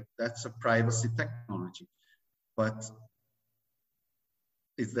 right? Like that's a privacy technology. But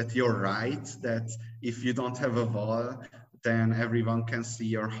is that you're right that if you don't have a wall, then everyone can see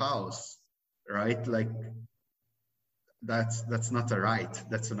your house, right? Like that's not a right,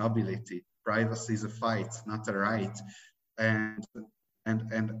 that's an ability. Privacy is a fight, not a right. And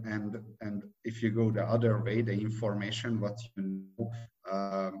if you go the other way, the information, what you know,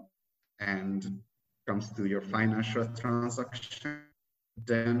 and comes to your financial transaction,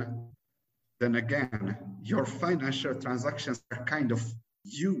 then again, your financial transactions are kind of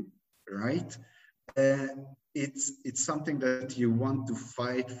you, right? It's something that you want to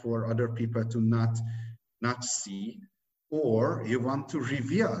fight for other people to not see, or you want to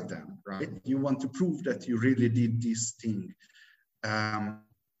reveal them, right? You want to prove that you really did this thing.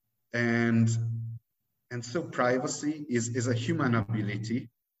 And so privacy is a human ability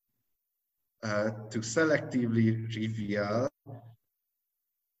to selectively reveal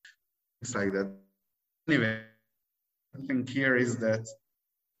things like that. Anyway, the thing here is that.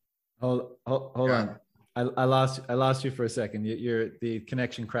 Hold on. I lost you for a second. The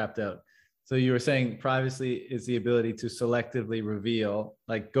connection crapped out. So you were saying privacy is the ability to selectively reveal,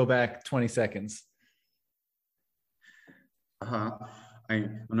 like go back 20 seconds. I'm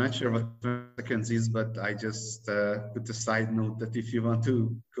not sure what 20 seconds is, but I just put a side note that if you want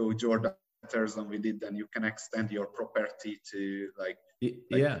to go Jordan Peterson with it, then you can extend your property to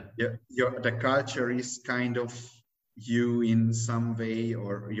the culture is kind of you in some way,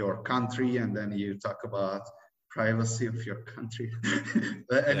 or your country, and then you talk about privacy of your country.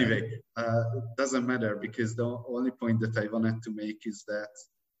 But anyway, it doesn't matter, because the only point that I wanted to make is that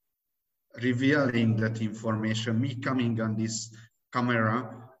revealing that information, me coming on this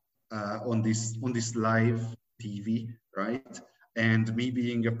camera, on this live TV, right, and me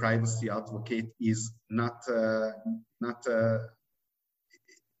being a privacy advocate is not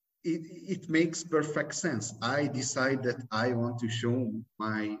it makes perfect sense. I decide that I want to show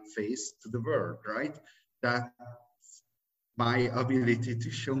my face to the world, right? That's my ability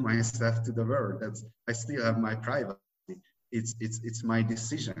to show myself to the world. That's, I still have my privacy. It's my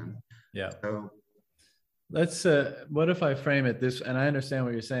decision. Yeah. So let's what if I frame it this, and I understand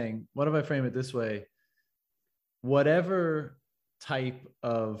what you're saying. What if I frame it this way? Whatever type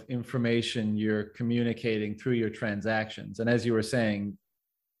of information you're communicating through your transactions, and as you were saying,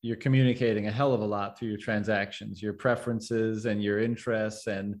 you're communicating a hell of a lot through your transactions, your preferences and your interests,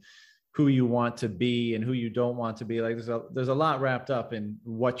 and who you want to be and who you don't want to be. Like there's a lot wrapped up in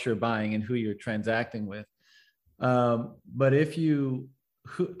what you're buying and who you're transacting with. But if you,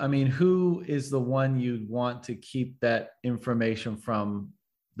 who is the one you'd want to keep that information from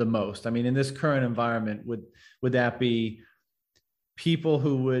the most? I mean, in this current environment, would that be people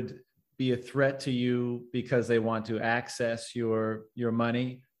who would be a threat to you because they want to access your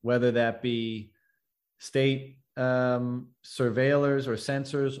money, whether that be state surveillors or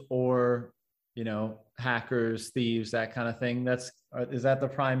censors, or hackers, thieves, that kind of thing? Is that the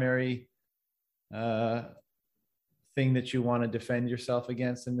primary thing that you want to defend yourself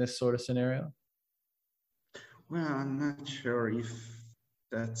against in this sort of scenario? Well, I'm not sure if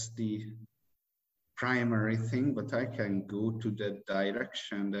that's the primary thing, but I can go to that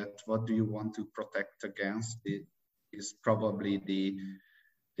direction, that what do you want to protect against? It is probably the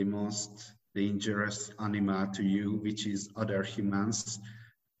most dangerous animal to you, which is other humans.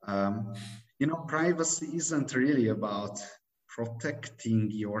 Privacy isn't really about protecting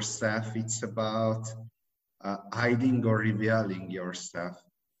yourself. It's about hiding or revealing yourself,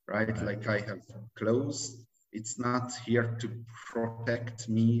 right? Like I have clothes, it's not here to protect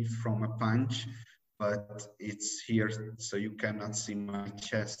me from a punch, but it's here so you cannot see my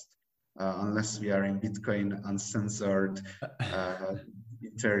chest unless we are in Bitcoin uncensored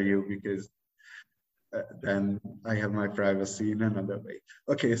interview, because then I have my privacy in another way.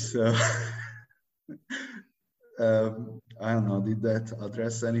 Okay, so I don't know, did that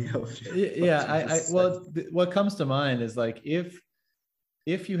address any of you? Yeah, well, what comes to mind is like, if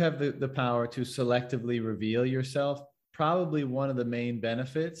you have the power to selectively reveal yourself, probably one of the main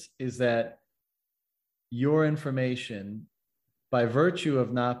benefits is that your information, by virtue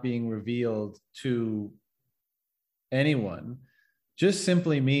of not being revealed to anyone, just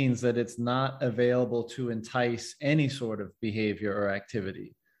simply means that it's not available to entice any sort of behavior or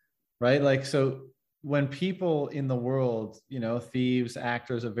activity, right? Like, so when people in the world, you know, thieves,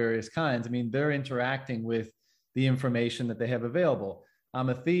 actors of various kinds, I mean, they're interacting with the information that they have available. I'm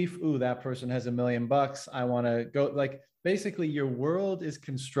a thief. Ooh, that person has $1 million. I want to go. Like, basically, your world is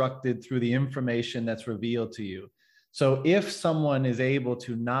constructed through the information that's revealed to you. So if someone is able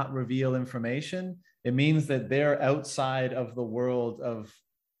to not reveal information, it means that they're outside of the world of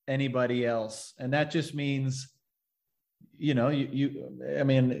anybody else. And that just means, you know, I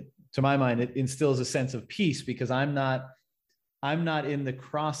mean, to my mind, it instills a sense of peace, because I'm not in the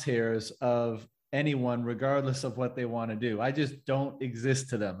crosshairs of anyone, regardless of what they want to do. I just don't exist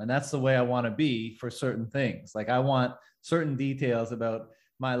to them. And that's the way I want to be for certain things. Like, I want certain details about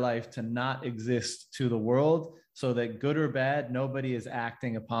my life to not exist to the world, so that good or bad, nobody is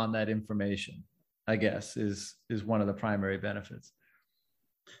acting upon that information, I guess, is one of the primary benefits.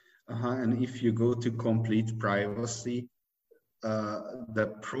 And if you go to complete privacy,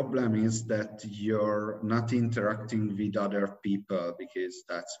 the problem is that you're not interacting with other people, because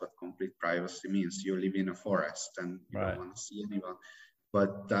that's what complete privacy means. You live in a forest and you don't want to see anyone,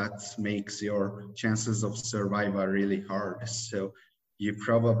 but that makes your chances of survival really hard. So you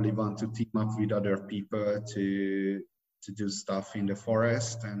probably want to team up with other people to do stuff in the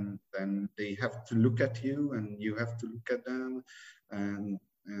forest, and then they have to look at you and you have to look at them.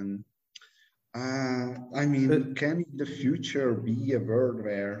 And I mean, can in the future be a world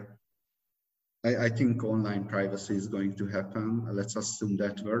where I think online privacy is going to happen? Let's assume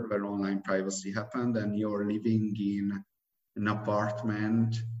that world where online privacy happened, and you're living in an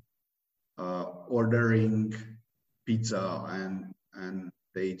apartment, ordering pizza, and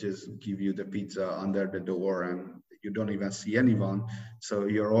they just give you the pizza under the door, and you don't even see anyone. So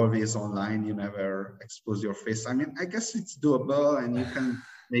you're always online. You never expose your face. I mean, I guess it's doable, and you can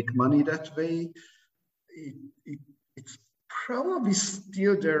make money that way. It's probably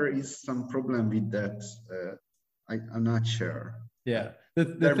still there is some problem with that. I'm not sure. Yeah, the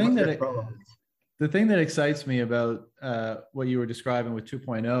thing that excites me about what you were describing with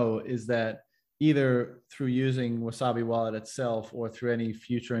 2.0 is that either through using Wasabi Wallet itself or through any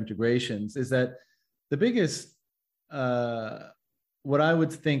future integrations, is that the biggest what I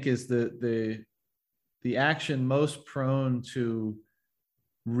would think is the action most prone to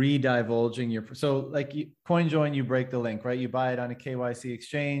re-divulging your, so like CoinJoin, you break the link, right? You buy it on a KYC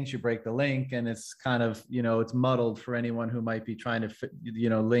exchange, you break the link, and it's kind of, you know, it's muddled for anyone who might be trying to, you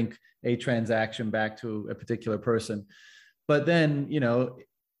know, link a transaction back to a particular person. But then, you know,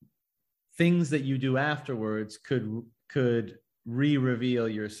 things that you do afterwards could re-reveal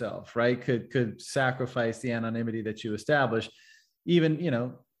yourself, right? Could sacrifice the anonymity that you established, even, you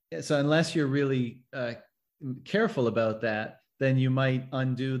know. So unless you're really careful about that, then you might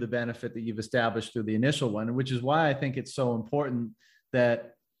undo the benefit that you've established through the initial one, which is why I think it's so important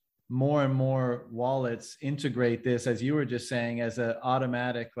that more and more wallets integrate this, as you were just saying, as an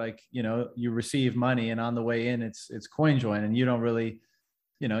automatic, like, you know, you receive money and on the way in, it's CoinJoin, and you don't really,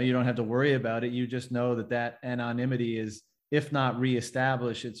 you know, you don't have to worry about it. You just know that that anonymity is, if not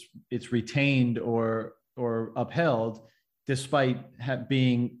reestablished, it's retained or upheld, despite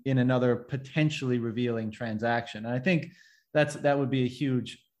being in another potentially revealing transaction. And I think that would be a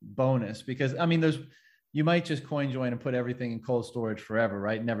huge bonus, because I mean, you might just CoinJoin and put everything in cold storage forever,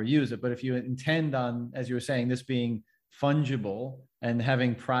 right? Never use it. But if you intend on, as you were saying, this being fungible and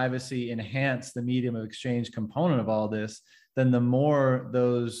having privacy enhance the medium of exchange component of all this, then the more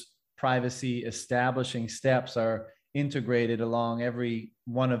those privacy establishing steps are integrated along every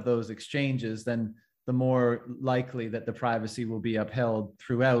one of those exchanges, then the more likely that the privacy will be upheld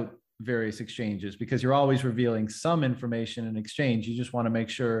throughout various exchanges, because you're always revealing some information in exchange. You just want to make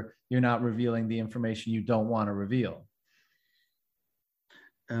sure you're not revealing the information you don't want to reveal.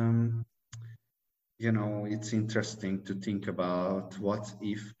 You know, it's interesting to think about what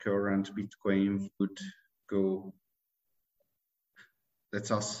if current Bitcoin would go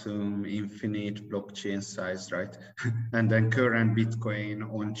let's assume infinite blockchain size, right? And then current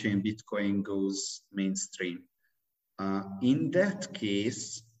Bitcoin, on-chain Bitcoin goes mainstream. In that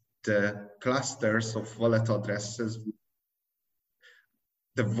case, the clusters of wallet addresses,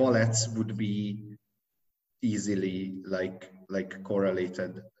 the wallets would be easily like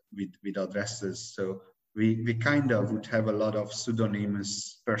correlated with addresses. So we kind of would have a lot of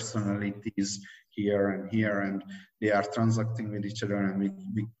pseudonymous personalities here and here, and they are transacting with each other, and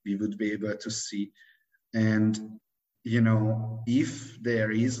we would be able to see. And, you know, if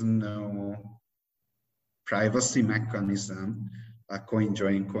there is no privacy mechanism, a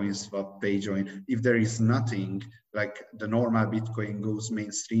CoinJoin, CoinSwap, PayJoin, if there is nothing, like the normal Bitcoin goes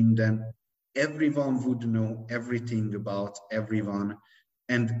mainstream, then everyone would know everything about everyone.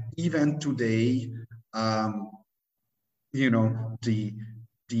 And even today, you know, the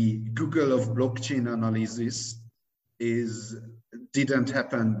Google of blockchain analysis didn't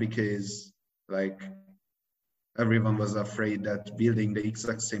happen because like everyone was afraid that building the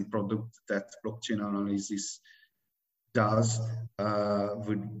exact same product that blockchain analysis does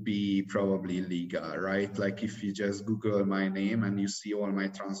would be probably illegal, right? Like if you just Google my name and you see all my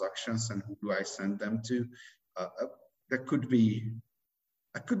transactions and who do I send them to, that could be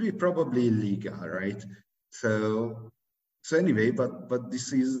probably illegal, right? So anyway, but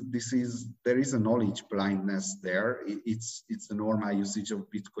this is there is a knowledge blindness there. It's the normal usage of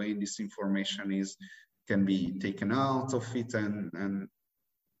Bitcoin. This information can be taken out of it, and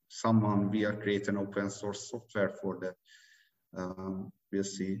someone will create an open source software for that. We'll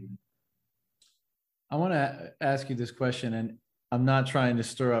see. I want to ask you this question, and I'm not trying to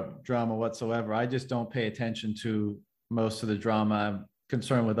stir up drama whatsoever. I just don't pay attention to most of the drama. I'm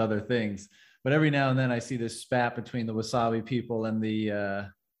concerned with other things. But every now and then I see this spat between the Wasabi people and the,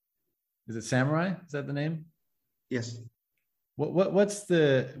 is it Samurai? Is that the name? Yes. What's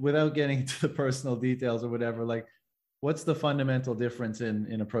the, without getting into the personal details or whatever, like, what's the fundamental difference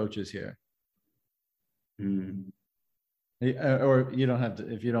in approaches here? Or you don't have to,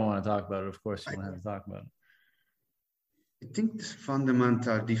 if you don't want to talk about it, of course you don't have to talk about it. I think the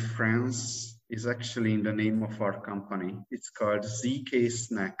fundamental difference is actually in the name of our company. It's called ZK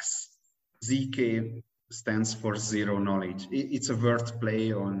Snacks. ZK stands for zero knowledge. It's a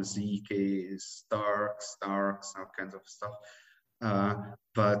wordplay on ZK, Starks, all kinds of stuff.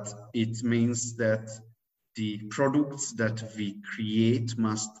 But it means that the products that we create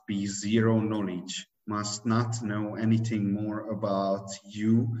must be zero knowledge, must not know anything more about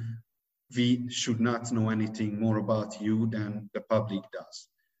you. We should not know anything more about you than the public does.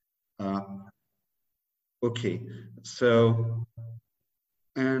 Okay, so,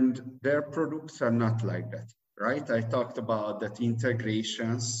 and their products are not like that, right? I talked about that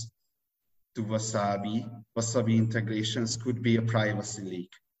integrations to Wasabi. Wasabi integrations could be a privacy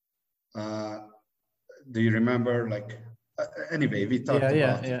leak. Do you remember, like, anyway, we talked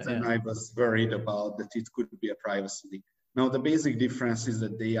about it, and I was worried about that it could be a privacy leak. Now, the basic difference is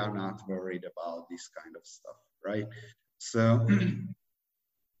that they are not worried about this kind of stuff, right? So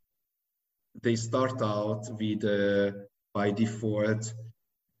they start out with, by default,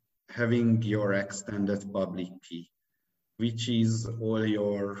 having your extended public key, which is all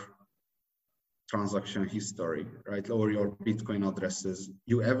your transaction history, right? Or your Bitcoin addresses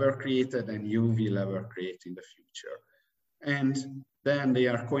you ever created and you will ever create in the future. And then they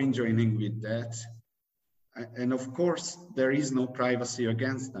are coin joining with that. And of course, there is no privacy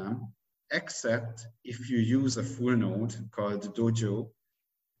against them, except if you use a full node called Dojo.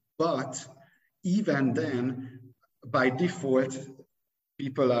 But even then, by default,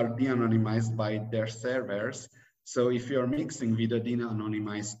 people are de-anonymized by their servers. So if you're mixing with a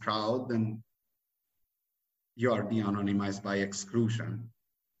de-anonymized crowd, then you are de-anonymized by exclusion.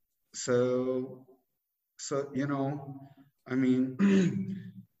 So you know, I mean,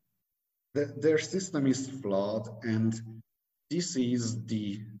 their system is flawed, and this is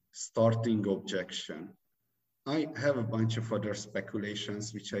the starting objection. I have a bunch of other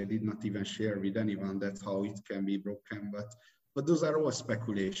speculations, which I did not even share with anyone, that's how it can be broken, but those are all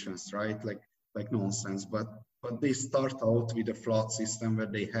speculations, right? Like nonsense, but they start out with a flawed system where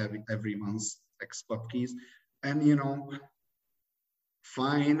they have everyone's expert keys. And, you know,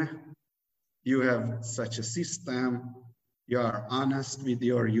 fine, you have such a system, you are honest with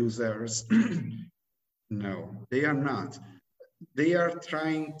your users. No, they are not. They are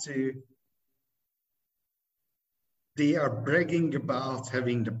bragging about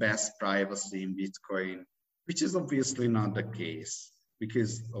having the best privacy in Bitcoin, which is obviously not the case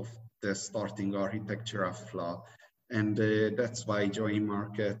because of the starting architectural flaw. And that's why Join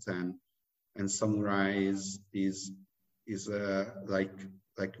Market and Samurai is is like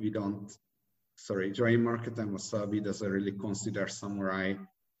we don't, sorry, Join Market and Wasabi doesn't really consider Samurai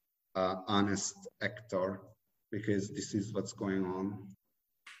honest actor, because this is what's going on.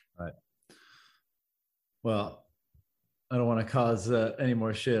 Right. Well, I don't want to cause any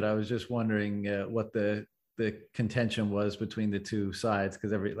more shit. I was just wondering what the contention was between the two sides,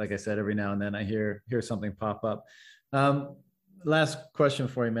 because like I said, every now and then I hear something pop up. Last question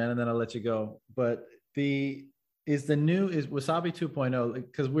for you, man, and then I'll let you go. But is Wasabi 2.0,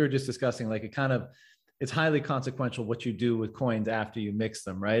 because we were just discussing, like, it's highly consequential what you do with coins after you mix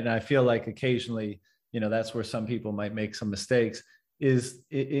them, right? And I feel like occasionally, that's where some people might make some mistakes. Is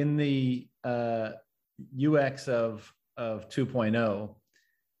in the UX of 2.0,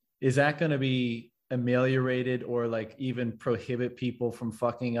 is that going to be ameliorated, or like even prohibit people from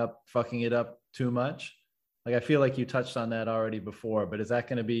fucking it up too much? Like, I feel like you touched on that already before, but is that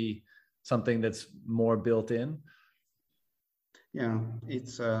going to be something that's more built in? Yeah,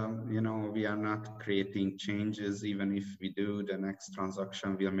 it's, we are not creating changes. Even if we do, the next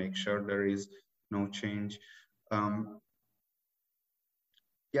transaction will make sure there is no change.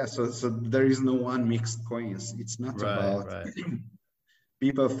 Yeah, so there is no unmixed coins. It's not about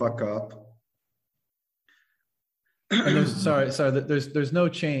people fuck up. And there's no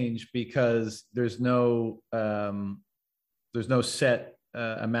change because there's no set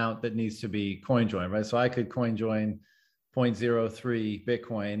amount that needs to be coin joined, right? So I could coin join 0.03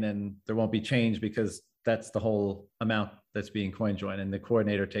 Bitcoin and there won't be change because that's the whole amount that's being coin joined, and the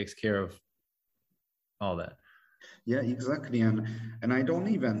coordinator takes care of all that. Yeah, exactly. And I don't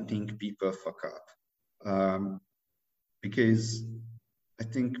even think people fuck up, because I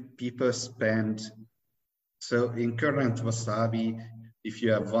think people spend, so in current Wasabi, if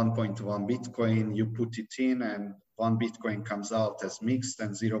you have 1.1 Bitcoin, you put it in and 1 Bitcoin comes out as mixed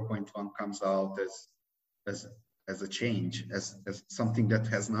and 0.1 comes out as a change, as something that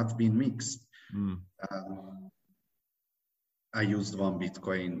has not been mixed. I used 1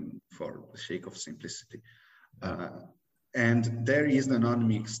 Bitcoin for the sake of simplicity. And there is an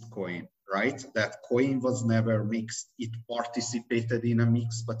unmixed coin, right? That coin was never mixed. It participated in a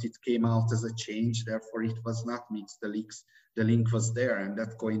mix, but it came out as a change. Therefore, it was not mixed. The link was there, and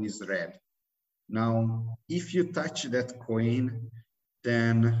that coin is red. Now, if you touch that coin,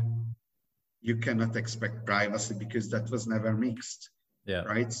 then you cannot expect privacy because that was never mixed. Yeah.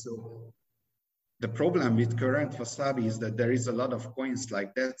 Right. So the problem with current Wasabi is that there is a lot of coins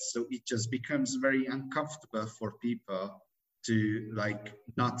like that. So it just becomes very uncomfortable for people to like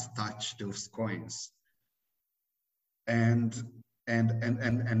not touch those coins. And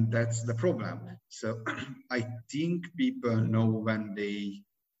that's the problem. So I think people know when they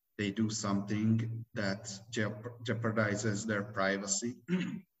do something that jeopardizes their privacy.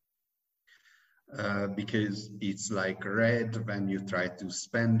 Because it's like red when you try to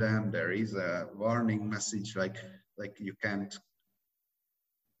spend them. There is a warning message like you can't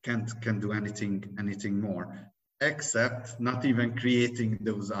do anything more, except not even creating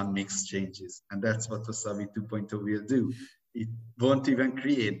those unmixed changes. And that's what Wasabi 2.0 will do. It won't even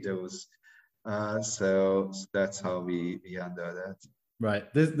create those. So that's how we handle that. Right.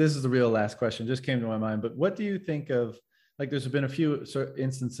 This is the real last question. Just came to my mind. But what do you think of, like, there's been a few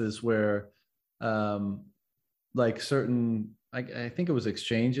instances where like certain, I think it was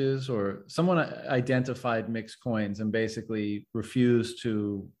exchanges or someone identified mixed coins and basically refused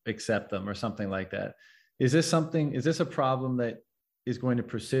to accept them or something like that. Is this a problem that is going to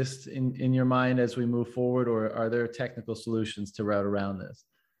persist in your mind as we move forward, or are there technical solutions to route around this?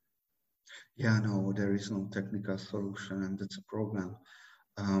 Yeah, no, there is no technical solution, and that's a problem.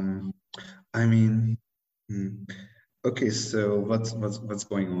 I mean, okay, so what's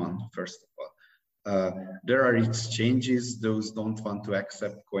going on, first of all? There are exchanges, those don't want to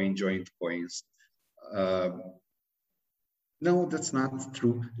accept coin joined coins. No, that's not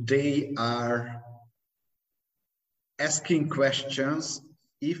true. They are asking questions.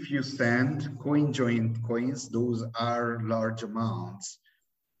 If you send coin joined coins, those are large amounts.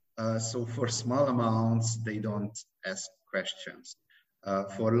 So for small amounts, they don't ask questions.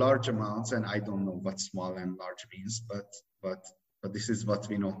 For large amounts, and I don't know what small and large means, but this is what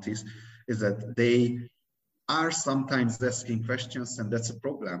we notice, is that they are sometimes asking questions, and that's a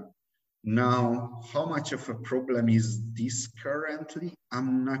problem. Now, how much of a problem is this currently?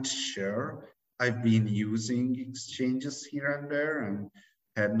 I'm not sure. I've been using exchanges here and there and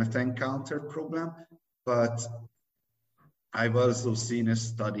had not encountered problem, but I've also seen a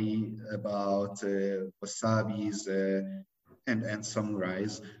study about Wasabi's and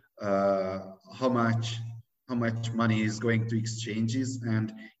Samurai's, how much money is going to exchanges.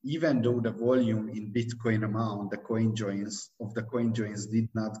 And even though the volume in Bitcoin amount, the coin joins did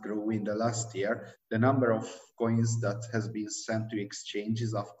not grow in the last year, the number of coins that has been sent to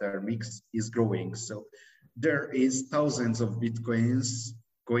exchanges after mix is growing. So there is thousands of Bitcoins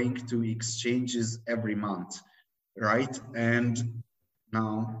going to exchanges every month, right? And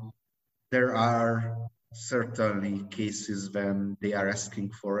now there are certainly cases when they are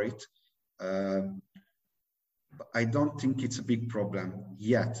asking for it. I don't think it's a big problem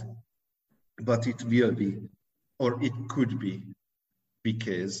yet, but it will be, or it could be,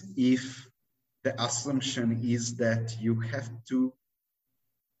 because if the assumption is that you have to,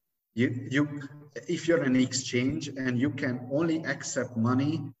 if you're an exchange and you can only accept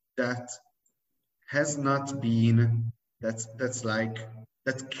money that has not been, that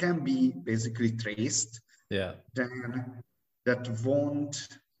can be basically traced, yeah, then that won't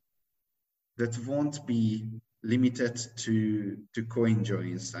be limited to coin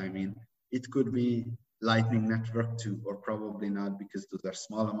joins. I mean, it could be Lightning Network too, or probably not, because those are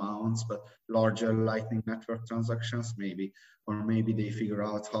small amounts, but larger Lightning Network transactions maybe, or maybe they figure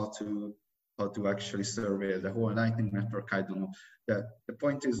out how to actually surveil the whole Lightning Network. I don't know. The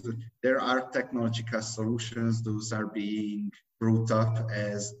point is that there are technological solutions. Those are being brought up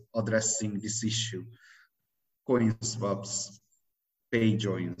as addressing this issue. Coin swaps, pay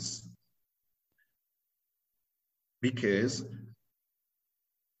joins. Because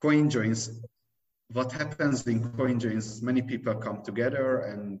coin joins, what happens in coin joins, many people come together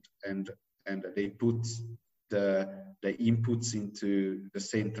and they put the inputs into the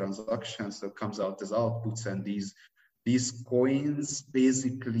same transaction, so it comes out as outputs, and these coins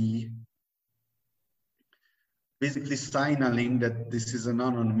basically signaling that this is an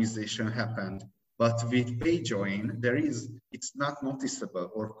anonymization happened. But with PayJoin, it's not noticeable,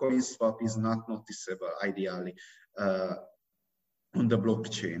 or CoinSwap is not noticeable ideally on the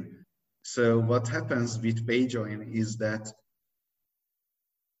blockchain. So what happens with PayJoin is that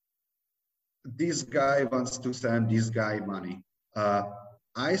this guy wants to send this guy money.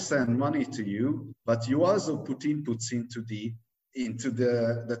 I send money to you, but you also put inputs into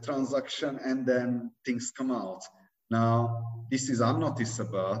the transaction, and then things come out. Now, this is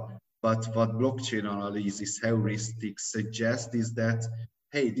unnoticeable, but what blockchain analysis heuristics suggest is that,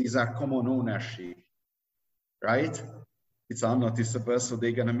 hey, these are common ownership, right? It's unnoticeable, so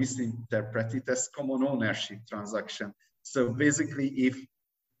they're gonna misinterpret it as common ownership transaction. So basically, if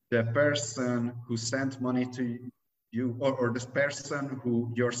the person who sent money to you, or the person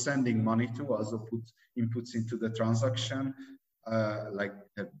who you're sending money to also put inputs into the transaction, like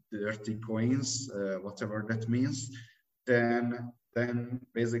dirty coins, whatever that means, then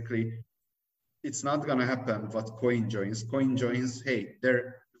basically it's not gonna happen. What coin joins, hey,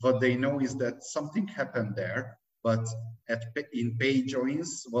 what they know is that something happened there, but in pay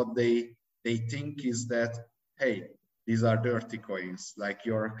joins, what they think is that, hey, these are dirty coins, like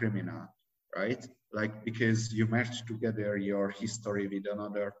you're a criminal, right? Like, because you matched together your history with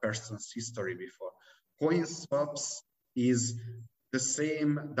another person's history before. Coin swaps is the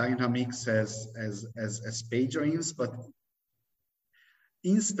same dynamics as pay joins, but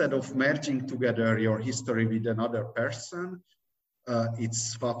instead of merging together your history with another person, it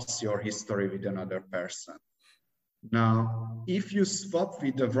swaps your history with another person. Now, if you swap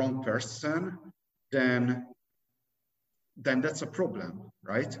with the wrong person, then that's a problem,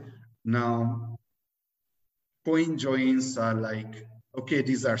 right? Now, coin joins are like, okay,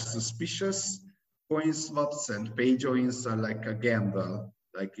 these are suspicious. Coin swaps and pay joins are like a gamble.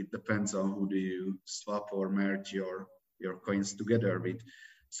 Like, it depends on who do you swap or merge your coins together with.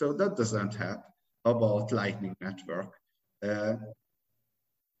 So that doesn't happen. About Lightning Network,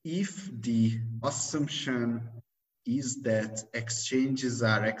 if the assumption is that exchanges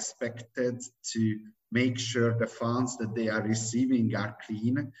are expected to make sure the funds that they are receiving are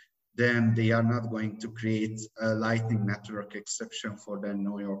clean, then they are not going to create a Lightning Network exception for the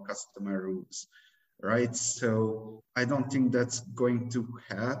know your customer rules, right? So I don't think that's going to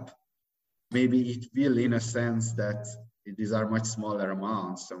help. Maybe it will, in a sense that these are much smaller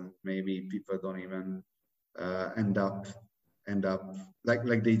amounts, so maybe people don't even end up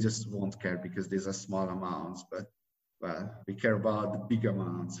like they just won't care because these are small amounts. But well, we care about the big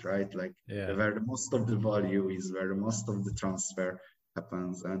amounts, right? Like, yeah, where the most of the value is, where the most of the transfer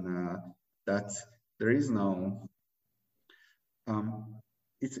happens, and that there is no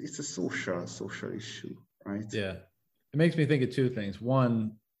it's a social issue, right? Yeah, it makes me think of two things.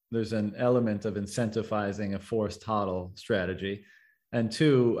 One, there's an element of incentivizing a forced HODL strategy, and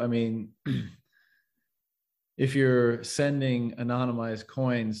two, I mean, if you're sending anonymized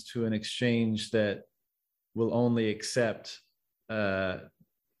coins to an exchange that will only accept,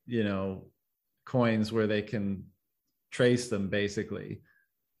 you know, coins where they can trace them basically,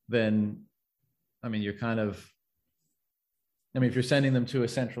 then, I mean, you're kind of, I mean, if you're sending them to a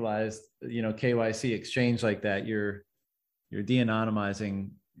centralized, you know, KYC exchange like that, you're de-anonymizing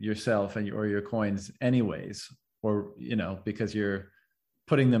yourself and or your coins anyways, or, you know, because you're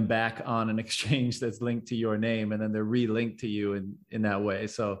putting them back on an exchange that's linked to your name, and then they're re-linked to you in that way.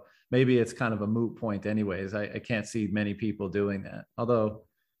 So maybe it's kind of a moot point anyways. I can't see many people doing that. Although,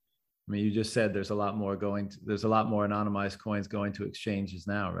 I mean, you just said there's a lot more there's a lot more anonymized coins going to exchanges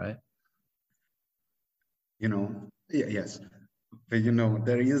now, right? You know, yes. But you know,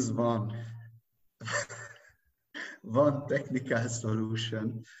 there is one one technical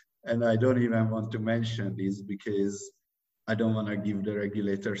solution, and I don't even want to mention this because I don't want to give the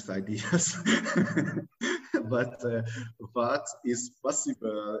regulators ideas. But what is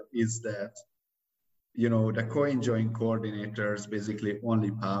possible is that, you know, the CoinJoin coordinators basically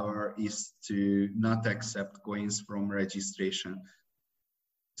only power is to not accept coins from registration.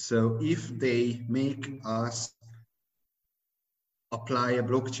 So if they make us apply a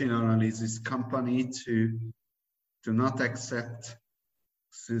blockchain analysis company to not accept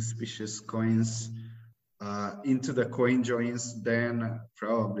suspicious coins into the CoinJoins, then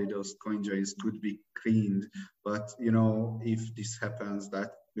probably those CoinJoins could be cleaned. But you know, if this happens,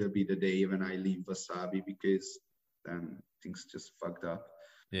 that will be the day when I leave Wasabi, because then things just fucked up.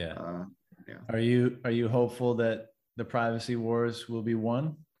 Yeah. Yeah. Are you hopeful that the privacy wars will be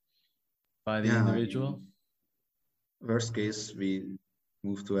won by the individual? Worst case, we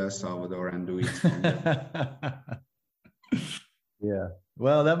move to El Salvador and do it. Yeah.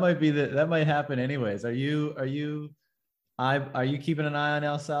 Well, that might happen anyways. Are you keeping an eye on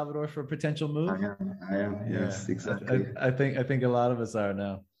El Salvador for a potential move? I am. Yes, exactly. I think a lot of us are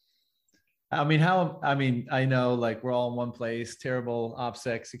now. I mean, I know, like, we're all in one place, terrible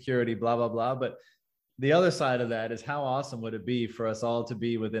OPSEC security, blah, blah, blah. But the other side of that is, how awesome would it be for us all to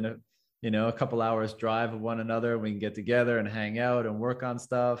be within a couple hours drive of one another? We can get together and hang out and work on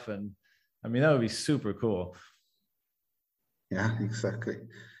stuff. And I mean, that would be super cool. Yeah, exactly.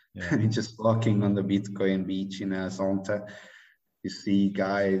 Yeah. I mean, just walking on the Bitcoin beach in El Zonte, you see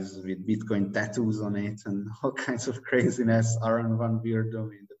guys with Bitcoin tattoos on it and all kinds of craziness. Aaron Van Beardo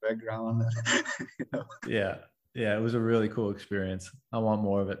in the background. You know? Yeah, it was a really cool experience. I want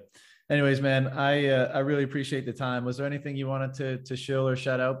more of it. Anyways, man, I really appreciate the time. Was there anything you wanted to shill or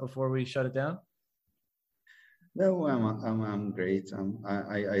shout out before we shut it down? No, I'm great.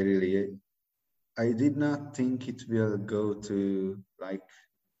 I did not think it will go to like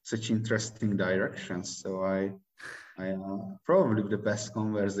such interesting directions. So I probably the best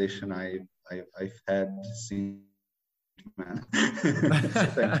conversation I've had since. Man. So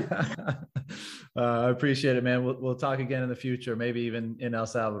thank you. I appreciate it, man. We'll talk again in the future, maybe even in El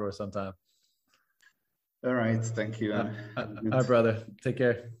Salvador sometime. All right, thank you. All right, brother. Take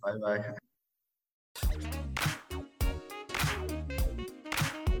care. Bye.